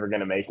that they're ever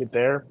gonna make it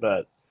there.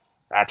 But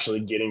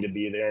actually getting to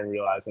be there and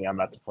realizing I'm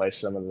about to play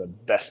some of the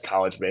best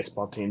college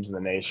baseball teams in the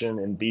nation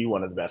and be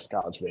one of the best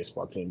college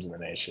baseball teams in the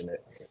nation,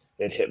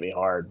 it hit me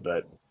hard.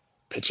 But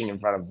pitching in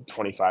front of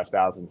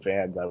 25,000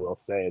 fans, I will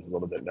say, is a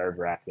little bit nerve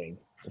wracking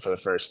for the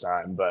first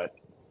time. But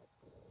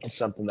it's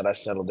something that I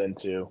settled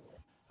into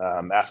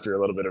after a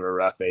little bit of a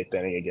rough eighth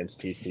inning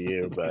against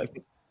TCU. But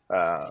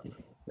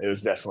it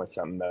was definitely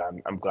something that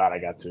I'm glad I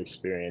got to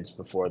experience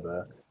before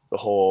the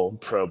whole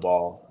pro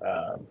ball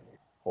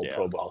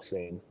pro ball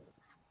scene.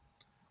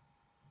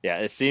 Yeah,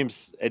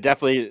 it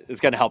definitely is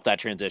going to help that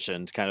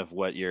transition to kind of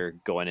what you're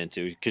going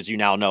into because you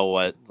now know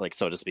what, like,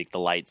 so to speak, the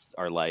lights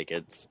are like.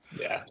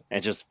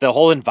 And just the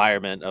whole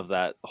environment of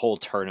that whole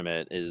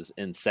tournament is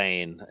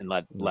insane, and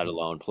let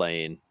alone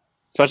playing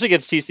especially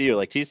against TCU.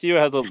 Like TCU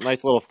has a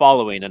nice little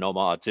following in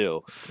Omaha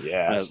too.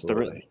 Yeah,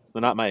 absolutely.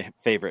 They're not my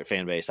favorite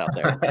fan base out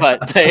there,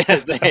 but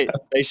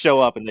they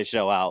show up and they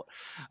show out.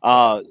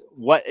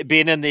 What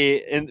being in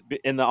the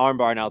arm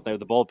barn out there,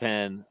 the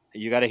bullpen,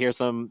 you got to hear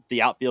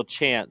the outfield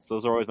chants.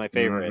 Those are always my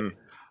favorite. Mm-hmm.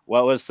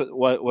 What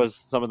was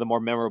some of the more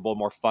memorable,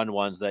 more fun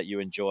ones that you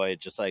enjoyed,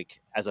 just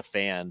like as a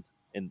fan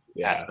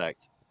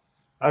aspect?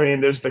 I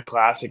mean, there's the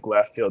classic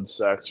left field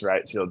sucks,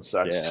 right field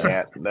sucks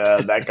chant.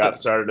 That got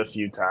started a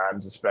few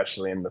times,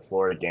 especially in the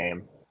Florida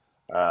game.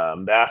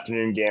 The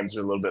afternoon games are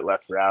a little bit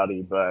less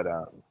rowdy, but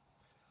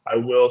I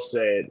will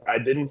say I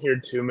didn't hear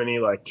too many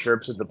like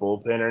chirps at the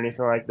bullpen or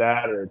anything like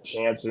that, or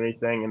chants or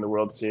anything in the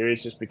World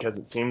Series, just because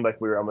it seemed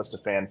like we were almost a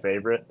fan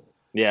favorite.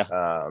 Yeah.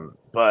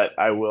 But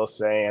I will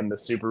say, in the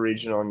Super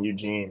Regional in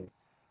Eugene,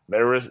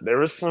 there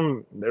was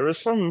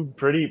some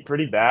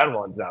pretty bad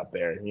ones out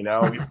there. You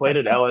know, we played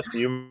at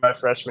LSU my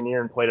freshman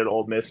year and played at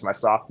Ole Miss my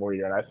sophomore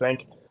year, and I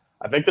think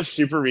the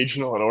Super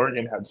Regional at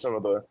Oregon had some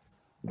of the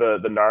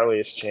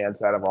gnarliest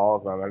chants out of all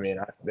of them. I mean,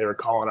 they were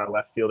calling our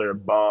left fielder a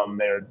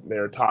bum. They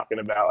were talking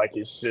about like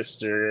his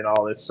sister and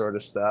all this sort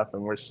of stuff,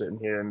 and we're sitting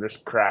here and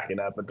just cracking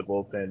up at the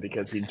bullpen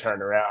because he'd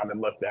turn around and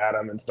looked at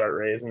him and start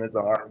raising his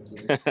arms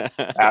and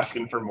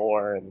asking for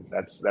more. And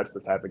that's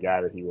the type of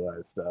guy that he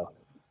was. So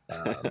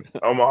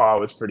Omaha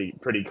was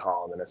pretty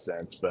calm in a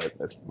sense, but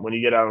when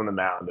you get out on the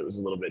mound, it was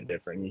a little bit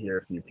different. You hear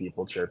a few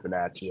people chirping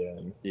at you,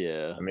 and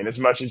yeah, I mean, as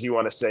much as you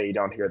want to say you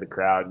don't hear the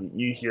crowd,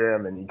 you hear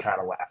them, and you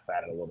kind of laugh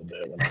at it a little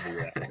bit whenever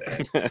you're out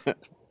there.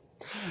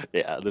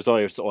 Yeah, there's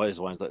always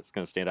ones that's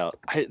going to stand out.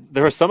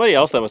 There was somebody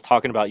else that was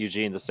talking about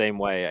Eugene the same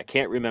way. I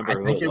can't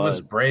remember. I think it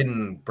was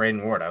Braden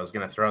Ward. I was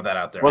going to throw that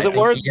out there. Was it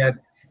Ward?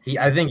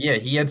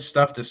 He had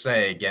stuff to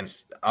say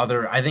against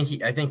other. I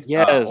think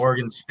yes.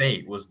 Oregon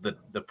State was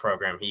the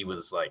program. He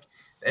was like,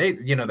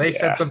 they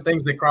said some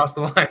things that crossed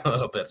the line a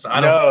little bit. So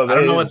I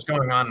don't know what's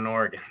going on in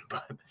Oregon,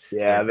 but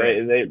yeah,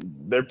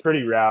 they're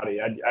pretty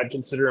rowdy. I'd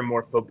consider them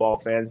more football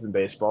fans than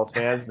baseball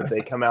fans, but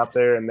they come out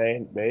there and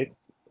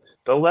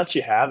they'll let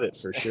you have it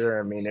for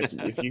sure. I mean,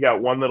 if you got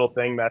one little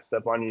thing messed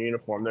up on your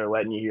uniform, they're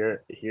letting you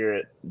hear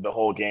it the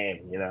whole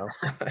game. You know.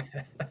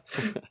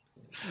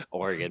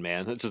 Oregon,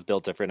 man, it's just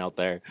built different out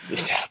there.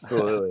 Yeah,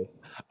 absolutely.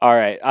 All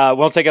right,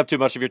 won't take up too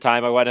much of your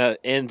time. I want to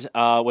end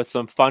with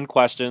some fun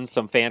questions,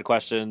 some fan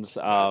questions.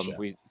 Gotcha.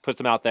 We put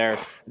them out there.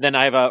 Then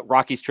I have a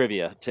Rockies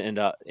trivia to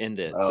end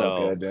it. Oh,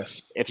 so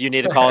goodness. If you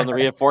need to call in the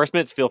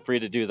reinforcements, feel free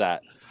to do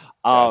that.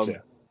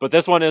 Gotcha. But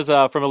this one is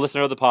from a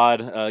listener of the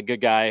pod, a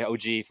good guy,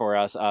 OG for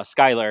us,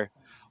 Skyler.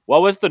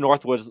 What was the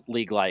Northwoods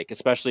League like,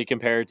 especially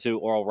compared to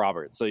Oral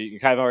Roberts? So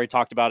you kind of already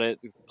talked about it,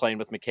 playing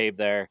with McCabe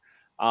there.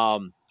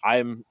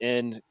 I'm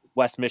in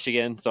West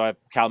Michigan, so I have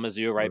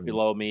Kalamazoo right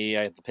below me.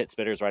 I have the Pit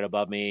Spitters right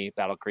above me,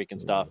 Battle Creek and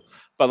stuff.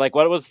 But like,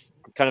 what was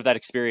kind of that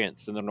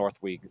experience in the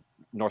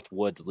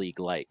Northwoods League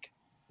like?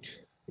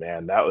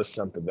 Man, that was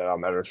something that I'll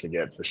never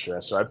forget for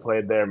sure. So I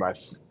played there my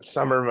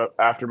summer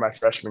after my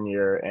freshman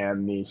year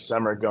and the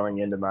summer going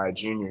into my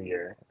junior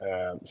year.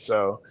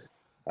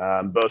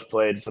 Both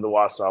played for the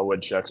Wausau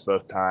Woodchucks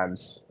both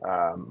times.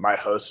 My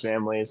host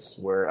families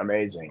were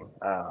amazing.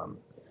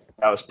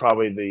 That was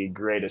probably the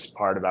greatest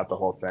part about the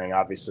whole thing.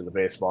 Obviously, the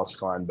baseball's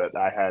fun, but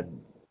I had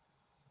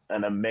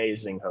an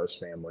amazing host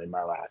family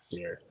my last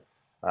year.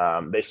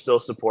 They still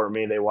support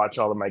me. They watch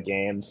all of my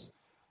games.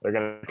 They're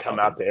going to come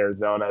out to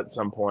Arizona at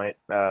some point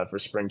for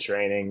spring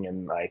training,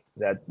 and like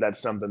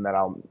that's something that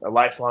a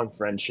lifelong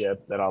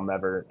friendship that I'll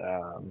never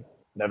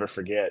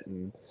forget,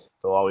 and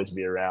they'll always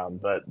be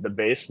around. But the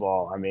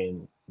baseball, I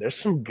mean, there's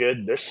some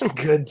good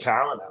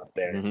talent out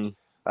there. Mm-hmm.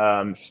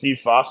 Steve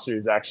Foster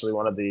is actually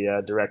one of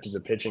the directors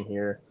of pitching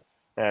here,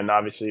 and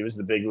obviously he was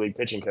the big league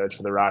pitching coach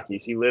for the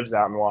Rockies. He lives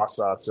out in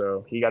Wausau,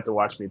 so he got to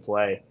watch me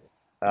play.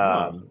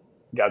 Got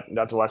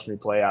to watch me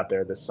play out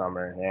there this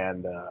summer,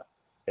 and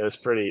it was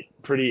pretty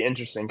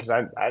interesting because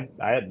I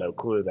had no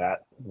clue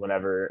that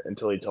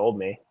until he told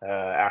me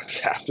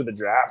after the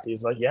draft. He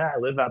was like, "Yeah, I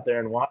live out there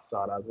in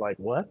Wausau," and I was like,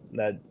 "What?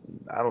 I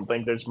don't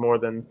think there's more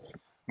than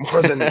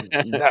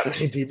that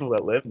many people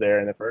that live there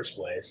in the first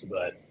place."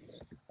 But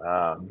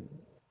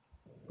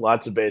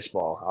lots of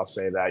baseball. I'll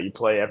say that. You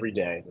play every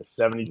day. There's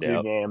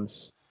 72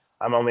 games.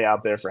 I'm only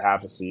out there for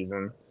half a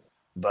season,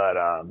 but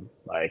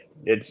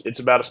it's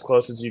about as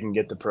close as you can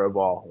get to pro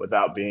ball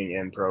without being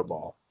in pro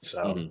ball.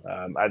 So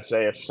I'd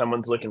say if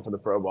someone's looking for the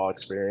pro ball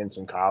experience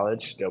in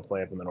college, go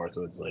play up in the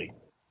Northwoods League.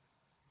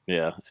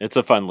 Yeah, it's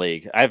a fun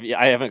league. I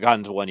haven't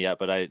gotten to one yet,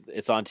 but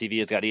it's on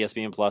TV. It's got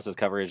ESPN Plus's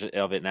coverage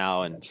of it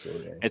now, and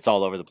Absolutely. It's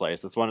all over the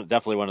place. It's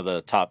definitely one of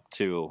the top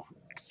 2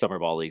 summer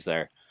ball leagues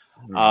there.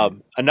 Mm-hmm.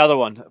 Another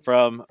one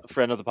from a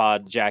friend of the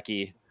pod,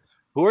 Jackie.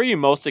 Who are you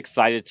most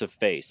excited to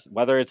face?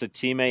 Whether it's a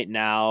teammate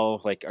now,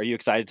 like, are you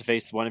excited to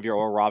face one of your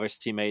Oral Roberts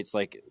teammates,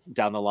 like,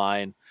 down the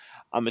line?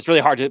 It's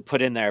really hard to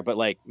put in there, but,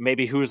 like,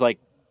 maybe who's, like,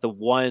 the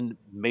one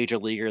major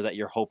leaguer that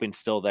you're hoping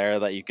still there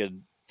that you could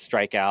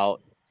strike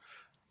out?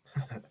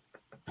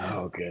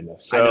 Oh,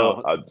 goodness.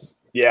 So,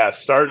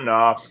 starting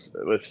off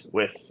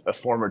with a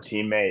former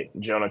teammate,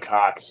 Jonah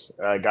Cox,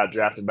 got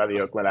drafted by the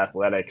Oakland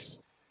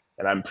Athletics.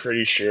 and I'm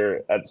pretty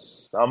sure at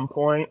some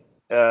point,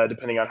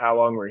 depending on how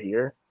long we're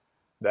here,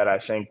 that I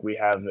think we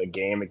have a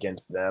game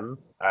against them.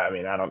 I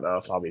mean, I don't know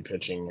if I'll be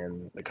pitching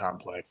in the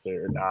complex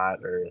or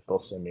not, or if they'll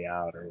send me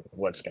out, or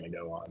what's going to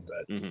go on.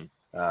 Hmm.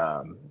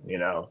 But you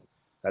know,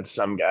 that's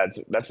some guy.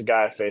 That's a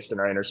guy I faced in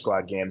our inter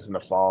squad games in the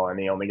fall, and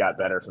he only got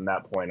better from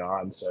that point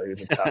on. So he was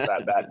a tough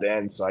at bat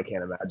then. So I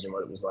can't imagine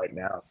what it was like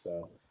now.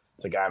 So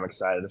it's a guy I'm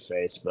excited to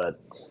face. But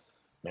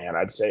man,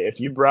 I'd say if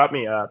you brought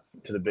me up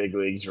to the big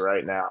leagues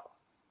right now,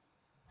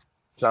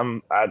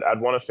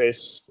 I'd want to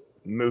face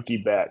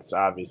Mookie Betts.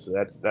 Obviously,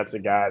 that's a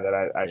guy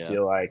that I Yeah.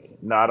 feel like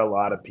not a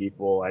lot of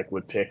people like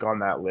would pick on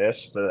that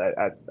list, but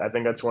I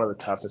think that's one of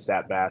the toughest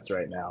at bats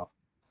right now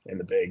in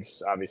the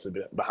bigs. Obviously,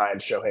 behind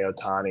Shohei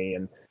Ohtani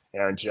and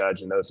Aaron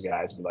Judge and those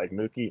guys, but like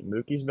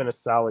Mookie's been a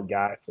solid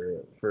guy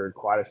for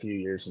quite a few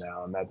years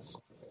now, and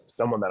that's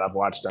someone that I've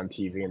watched on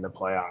TV in the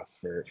playoffs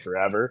for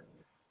forever.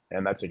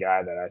 And that's a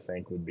guy that I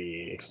think would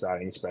be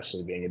exciting,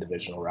 especially being a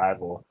divisional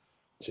rival,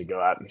 to go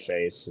out and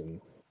face.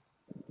 And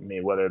I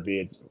mean, whether it be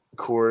it's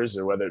Coors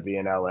or whether it be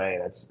in LA,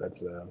 that's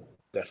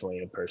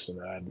definitely a person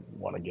that I'd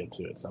want to get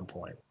to at some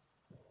point.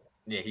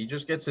 Yeah, he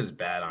just gets his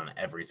bat on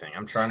everything.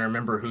 I'm trying to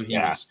remember who he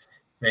Yeah. was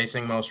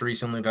facing most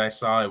recently that I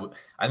saw.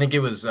 I think it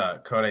was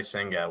Kodai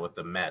Senga with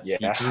the Mets.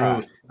 Yeah. He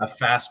threw a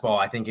fastball.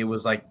 I think it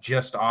was like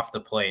just off the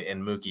plate,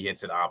 and Mookie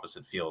hits it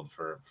opposite field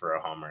for a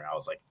homer. I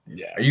was like,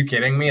 Yeah. "Are you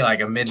kidding me?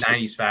 Like a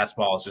mid-90s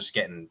fastball is just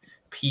getting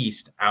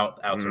pieced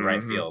out to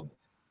right field."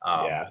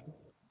 Yeah.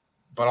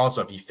 But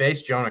also, if you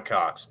face Jonah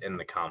Cox in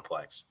the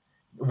complex,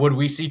 would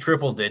we see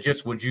triple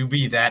digits? Would you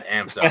be that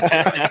amped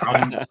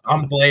up?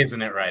 I'm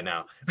blazing it right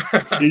now.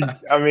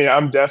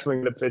 I'm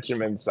definitely going to pitch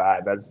him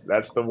inside.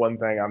 That's the one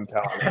thing I'm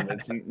telling him.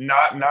 It's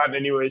not in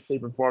any way,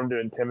 shape, or form to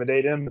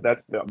intimidate him, but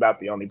that's about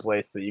the only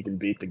place that you can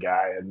beat the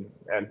guy,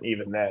 and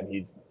even then,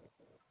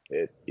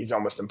 he's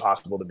almost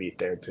impossible to beat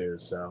there too.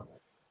 So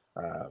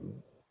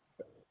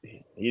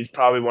he's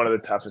probably one of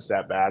the toughest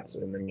at bats,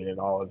 and I mean in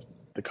all of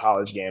the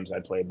college games I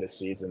played this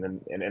season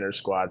in inter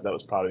squads, that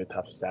was probably the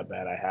toughest at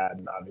bat I had.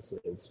 And obviously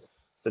his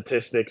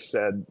statistics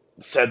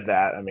said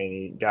that. I mean,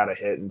 he got a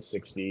hit in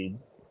 60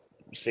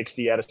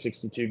 out of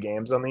 62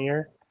 games on the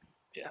year.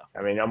 Yeah.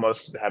 I mean,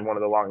 almost had one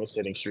of the longest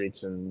hitting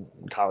streaks in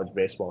college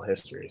baseball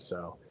history.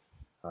 So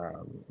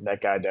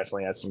that guy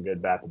definitely has some good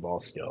bat to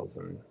ball skills,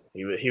 and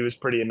he was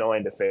pretty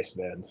annoying to face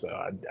then. So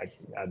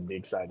I'd be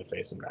excited to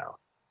face him now.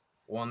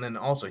 Well, and then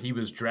also he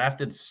was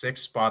drafted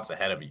 6 spots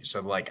ahead of you. So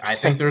like I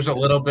think there's a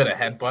little bit of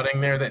headbutting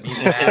there that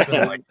needs to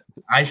happen. Like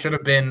it should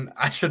have been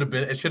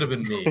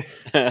me.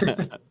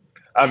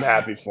 I'm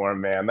happy for him,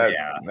 man.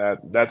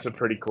 That's a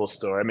pretty cool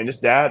story. I mean, his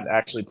dad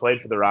actually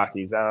played for the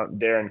Rockies.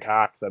 Darren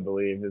Cox, I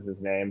believe, is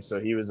his name. So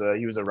he was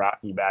a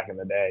Rocky back in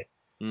the day.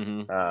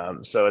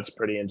 Mm-hmm. So it's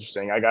pretty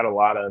interesting. I got a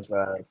lot of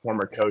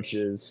former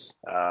coaches,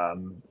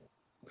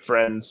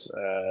 friends,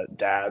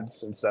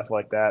 dads, and stuff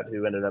like that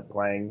who ended up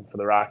playing for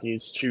the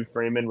Rockies. Chu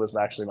Freeman was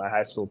actually my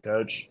high school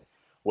coach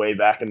way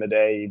back in the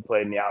day. He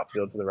played in the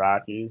outfield for the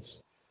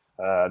Rockies.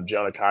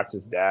 Jonah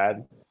Cox's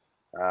dad.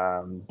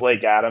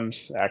 Blake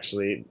Adams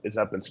actually is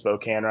up in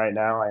Spokane right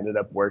now. I ended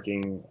up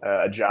working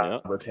a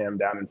job with him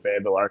down in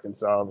Fayetteville,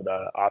 Arkansas over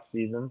the off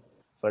season.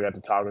 So I got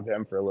to talk with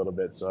him for a little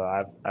bit. So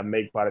I've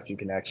made quite a few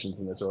connections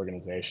in this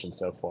organization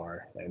so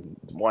far, and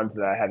ones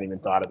that I hadn't even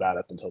thought about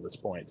up until this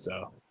point.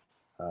 So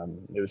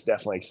it was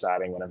definitely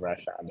exciting whenever I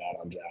found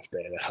out on draft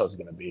day that I was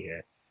going to be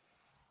here.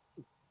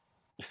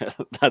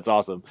 That's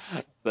awesome.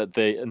 But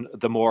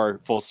the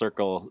more full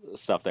circle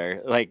stuff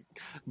there, like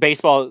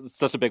baseball is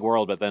such a big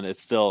world, but then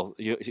it's still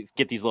you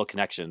get these little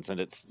connections,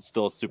 and it's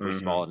still super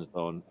small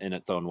in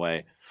its own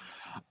way.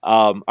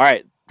 All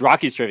right,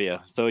 Rockies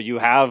trivia. So you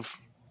have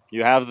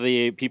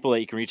the people that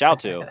you can reach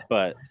out to,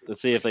 but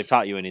let's see if they've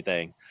taught you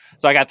anything.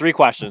 So I got 3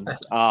 questions.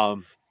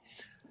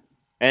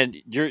 And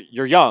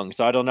you're young,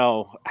 so I don't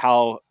know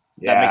how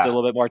that makes it a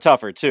little bit more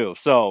tougher too.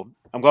 So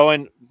I'm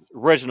going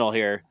original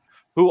here.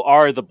 Who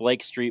are the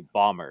Blake Street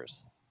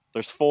Bombers?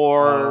 There's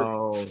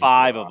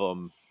 5 of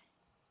them.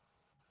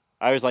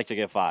 I always like to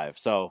get 5.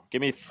 So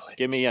give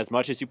me as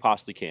much as you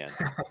possibly can.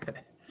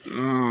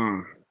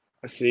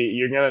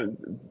 See,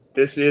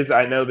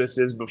 I know this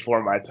is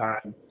before my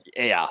time.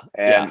 Yeah.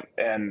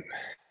 And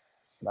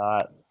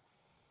not.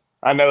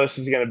 I know this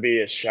is going to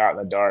be a shot in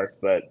the dark,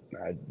 but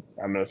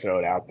I'm going to throw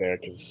it out there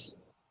because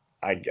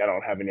I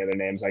don't have any other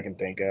names I can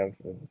think of.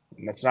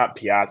 It's not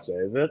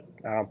Piazza, is it?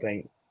 I don't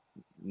think.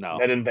 No.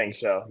 I didn't think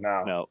so.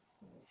 No.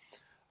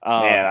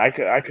 Man, I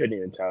couldn't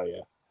even tell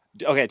you.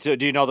 Okay, so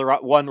do you know the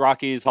one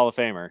Rockies Hall of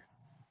Famer?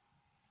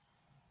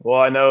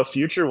 Well, I know a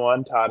future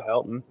one, Todd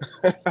Helton.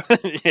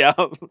 Yeah,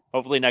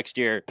 hopefully next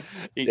year.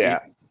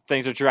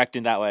 Things are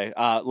directing that way.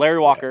 Larry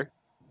Walker.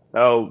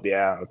 Yeah. Oh,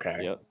 yeah, okay.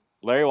 Yep.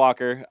 Larry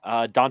Walker.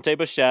 Dante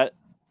Bichette.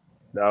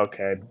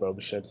 Okay, Bo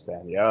Bichette's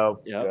then.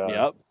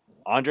 Yep.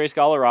 Andres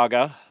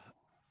Galarraga.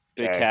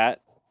 Big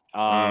cat.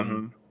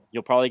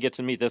 You'll probably get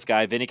to meet this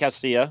guy, Vinny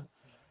Castilla.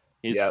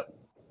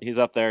 He's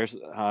up there.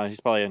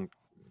 He's probably in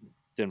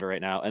Denver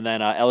right now. And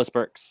then Ellis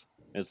Burks.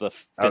 is the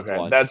fifth Okay,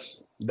 one.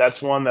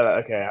 that's one that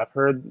I've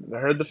heard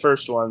the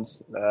first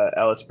ones.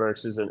 Ellis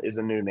Burks is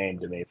a new name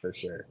to me for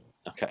sure.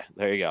 Okay,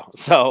 there you go.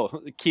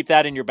 So keep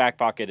that in your back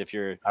pocket if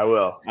you're I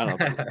will. I don't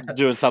know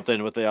doing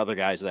something with the other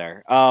guys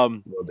there.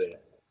 Will do.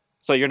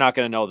 So you're not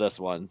going to know this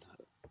one.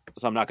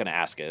 So I'm not going to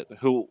ask it.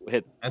 Who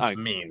hit? That's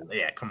mean.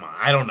 Yeah, come on.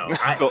 I don't know.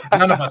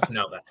 None of us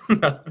know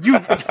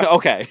that.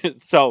 Okay?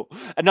 So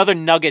another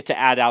nugget to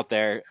add out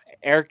there: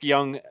 Eric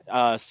Young,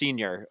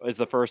 Senior, is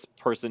the first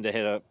person to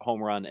hit a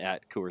home run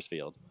at Coors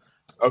Field.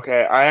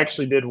 Okay, I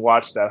actually did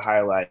watch that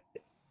highlight.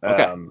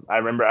 Okay. I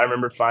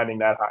remember finding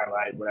that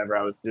highlight whenever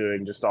I was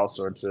doing just all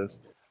sorts of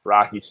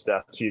Rocky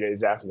stuff a few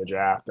days after the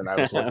draft, and I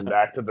was looking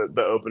back to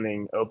the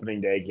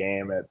opening day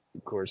game at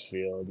Coors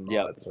Field and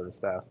all that sort of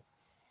stuff.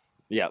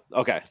 Yeah.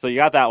 Okay. So you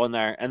got that one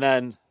there, and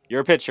then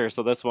you're a pitcher.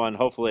 So this one,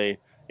 hopefully,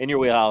 in your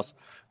wheelhouse.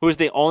 Who's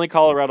the only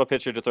Colorado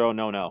pitcher to throw a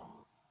no-no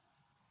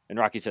in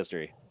Rockies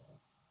history?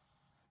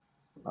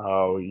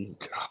 Oh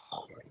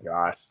my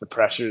gosh, the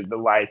pressure, the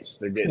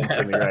lights—they're getting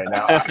to me right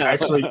now.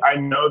 I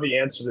know the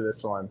answer to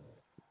this one.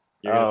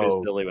 You're gonna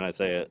feel silly when I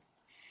say it.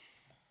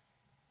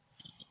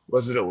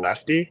 Was it a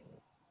lefty?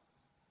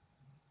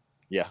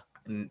 Yeah.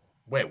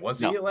 Wait, was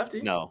he a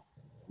lefty? No.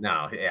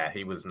 No, yeah,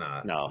 he was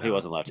not. No, he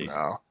wasn't lefty.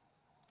 No.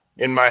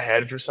 In my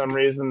head, for some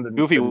reason,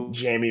 the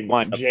Jamie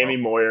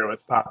Moyer was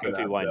popping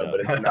up, but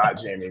it's not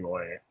Jamie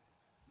Moyer.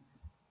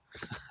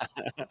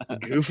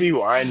 Goofy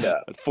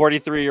windup.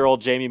 43-year-old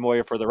Jamie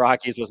Moyer for the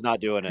Rockies was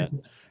not doing it.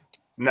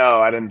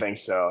 No, I didn't think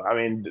so. I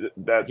mean,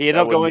 that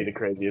would be the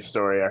craziest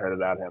story I heard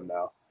about him,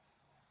 though.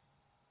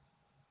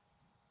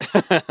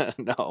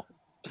 No.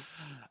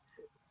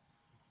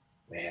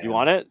 Man. You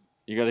want it?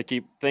 You got to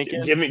keep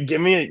thinking.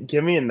 Give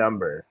me a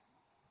number.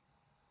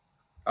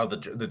 Oh,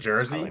 the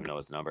jersey. I don't even know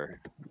his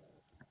number.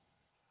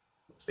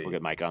 We'll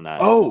get Mike on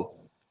that. Oh,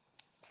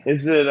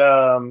 is it?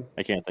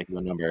 I can't think of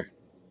the number.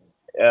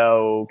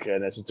 Oh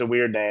goodness, it's a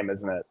weird name,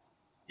 isn't it?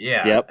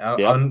 Yeah. Yep. I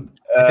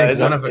think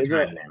one of a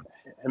kind name.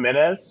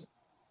 Jimenez.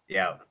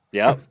 Yeah.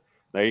 Yep.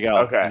 There you go.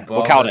 Okay,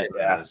 we'll count it.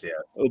 Jimenez, yeah.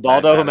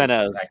 Ubaldo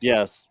Jimenez.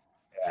 Yes.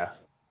 Yeah.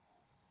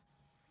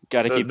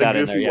 Got to keep that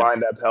in there. The goofy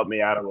windup helped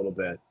me out a little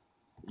bit.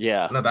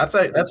 Yeah. No,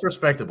 that's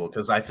respectable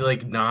because I feel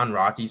like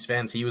non-Rockies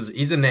fans,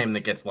 he's a name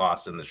that gets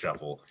lost in the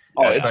shuffle.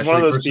 Oh, it's one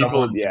of those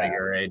people. Yeah.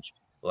 Your age.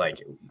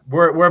 Like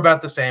we're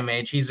about the same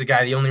age. He's a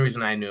guy. The only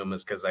reason I knew him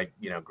is because I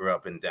grew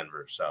up in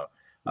Denver. So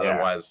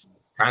otherwise,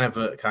 kind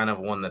of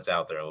one that's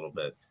out there a little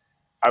bit.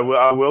 I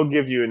will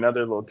give you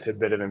another little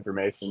tidbit of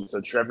information.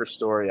 So Trevor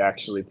Story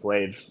actually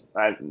played,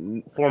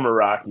 former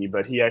Rocky,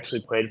 but he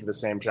actually played for the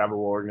same travel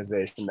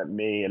organization that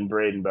me and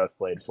Braden both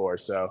played for.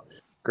 So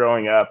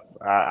growing up,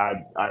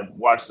 I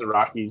watched the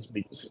Rockies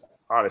because,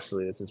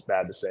 honestly, this is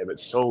bad to say, but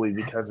solely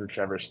because of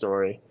Trevor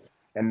Story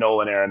and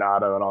Nolan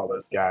Arenado and all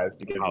those guys.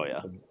 Because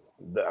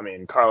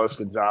Carlos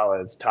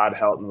Gonzalez, Todd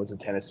Helton was a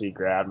Tennessee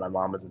grad. My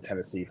mom was a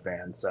Tennessee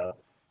fan, so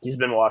he's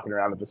been walking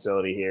around the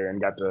facility here and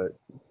got to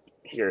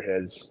hear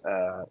his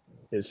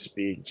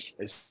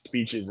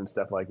speeches and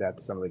stuff like that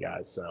to some of the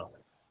guys. So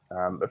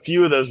a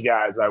few of those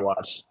guys I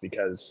watched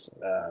because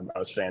I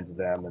was fans of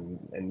them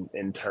and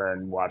in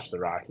turn watched the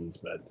Rockies,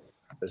 but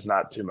there's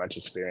not too much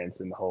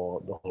experience in the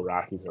whole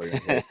Rockies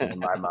organization in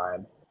my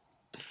mind.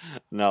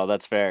 No,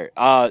 that's fair.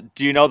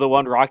 Do you know the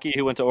one Rocky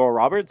who went to Oral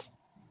Roberts?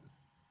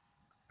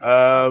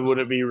 Would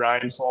it be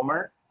Ryan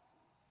Fulmer?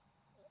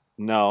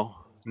 No.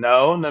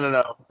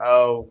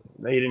 Oh,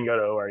 he didn't go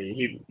to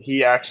ORU.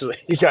 He actually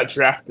got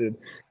drafted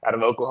out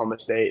of Oklahoma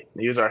State.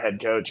 He was our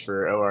head coach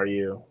for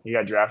ORU. He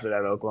got drafted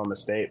out of Oklahoma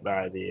State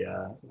by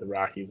the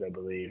Rockies, I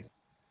believe.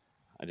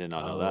 I did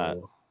not know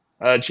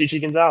that. Chichi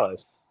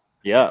Gonzalez.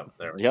 Yeah.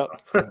 Yep.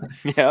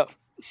 Yep.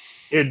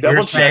 Here,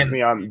 double check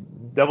me on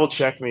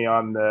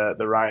the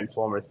Ryan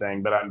Fulmer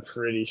thing, but I'm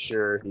pretty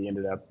sure he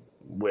ended up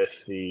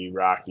with the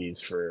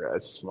Rockies for a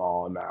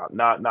small amount,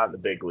 not the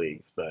big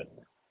leagues, but.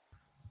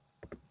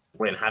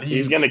 Wait, how do you?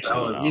 He's gonna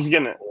Folmar.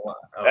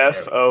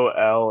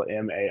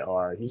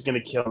 He's gonna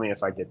kill me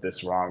if I get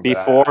this wrong.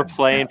 Before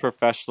playing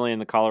professionally in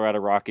the Colorado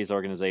Rockies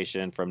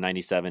organization from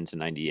 '97 to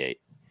 '98.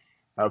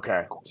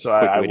 Okay, so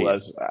I'm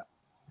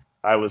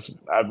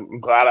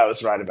glad I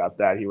was right about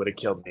that. He would have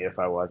killed me if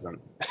I wasn't.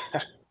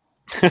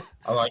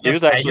 I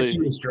guess he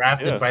was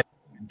drafted by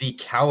the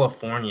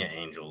California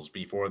Angels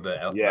before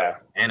the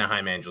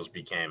Anaheim Angels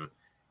became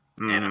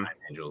Anaheim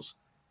Angels.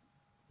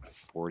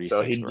 46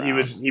 so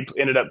he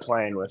ended up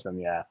playing with him.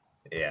 Yeah.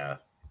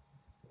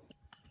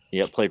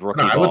 Played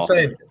rookie ball.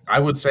 I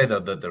would say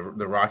that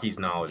the Rockies'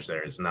 knowledge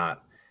there is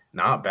not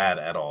bad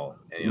at all.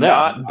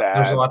 Not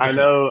bad.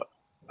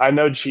 I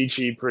know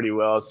Chichi pretty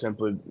well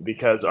simply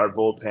because our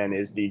bullpen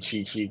is the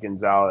Chichi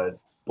Gonzalez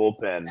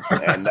bullpen,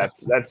 and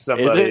that's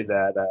somebody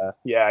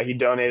that he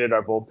donated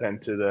our bullpen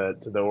to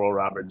the Oral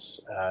Roberts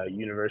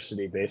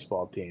University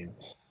baseball team.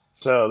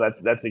 So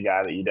that's a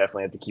guy that you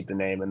definitely have to keep the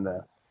name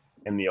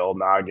in the old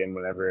noggin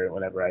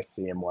whenever I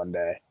see him one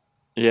day.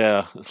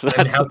 Yeah.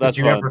 How could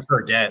you ever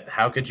forget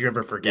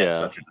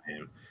such a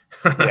name?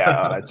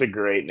 Yeah, it's a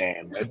great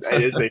name.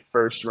 It is a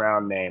first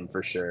round name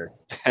for sure.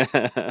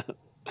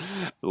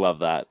 Love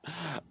that.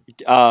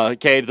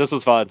 Cade, this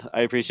was fun.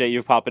 I appreciate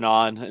you popping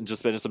on and just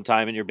spending some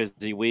time in your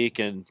busy week,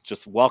 and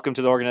just welcome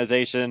to the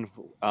organization.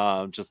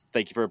 Just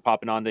thank you for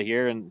popping on to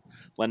here and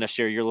letting us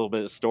share your little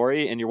bit of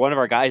story. And you're one of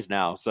our guys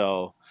now,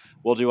 so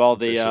we'll do all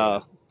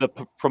the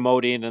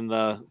promoting and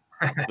the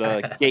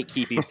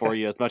gatekeeping for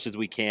you as much as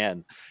we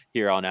can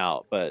here on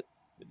out. But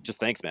just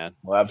thanks, man.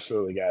 Well,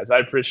 absolutely, guys. I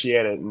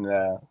appreciate it, and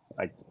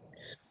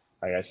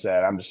like I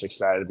said, I'm just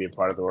excited to be a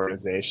part of the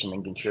organization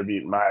and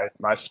contribute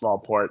my small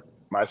part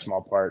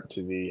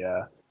to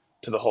the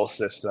whole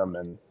system,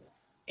 and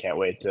can't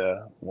wait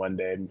to one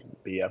day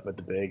be up at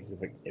the bigs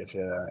if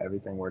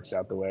everything works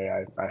out the way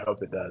I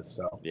hope it does.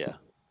 So yeah,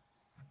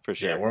 for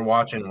sure. Yeah, we're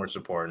watching, we're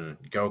supporting.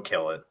 Go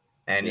kill it,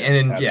 and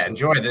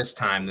enjoy this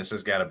time. This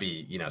has got to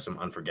be some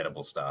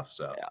unforgettable stuff.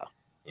 So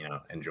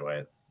enjoy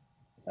it.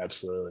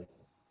 Absolutely.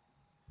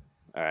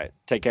 All right,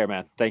 take care,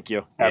 man. Thank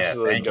you.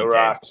 Absolutely. Thank Go you,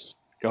 Rocks.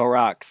 Go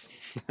Rocks.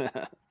 All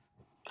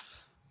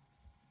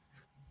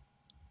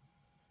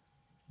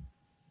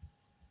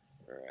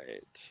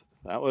right.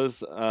 That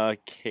was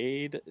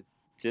Cade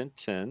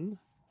Denton.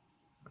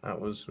 That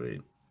was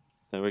sweet.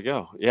 There we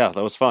go. Yeah,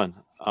 that was fun.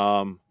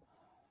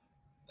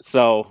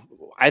 So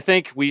I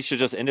think we should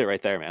just end it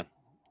right there, man.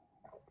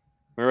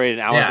 We're already an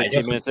hour and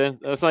 15 minutes in.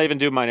 Let's not even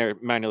do minor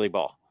league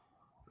ball.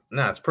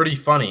 No, it's pretty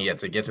funny yet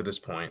to get to this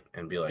point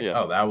and be like,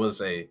 oh, that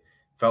was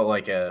felt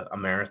like a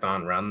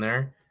marathon run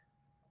there.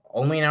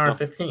 Only an hour and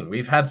 15.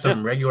 We've had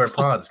some regular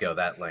pods go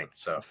that length.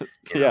 So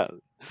yeah.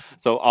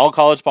 So all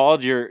college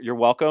pods, you're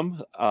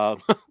welcome,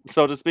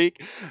 so to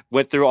speak.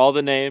 Went through all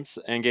the names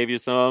and gave you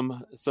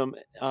some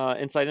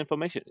inside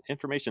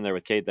information there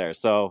with Cade there.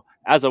 So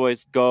as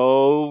always,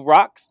 go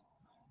Rocks.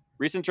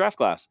 Recent draft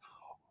class.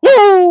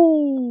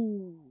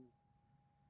 Woo!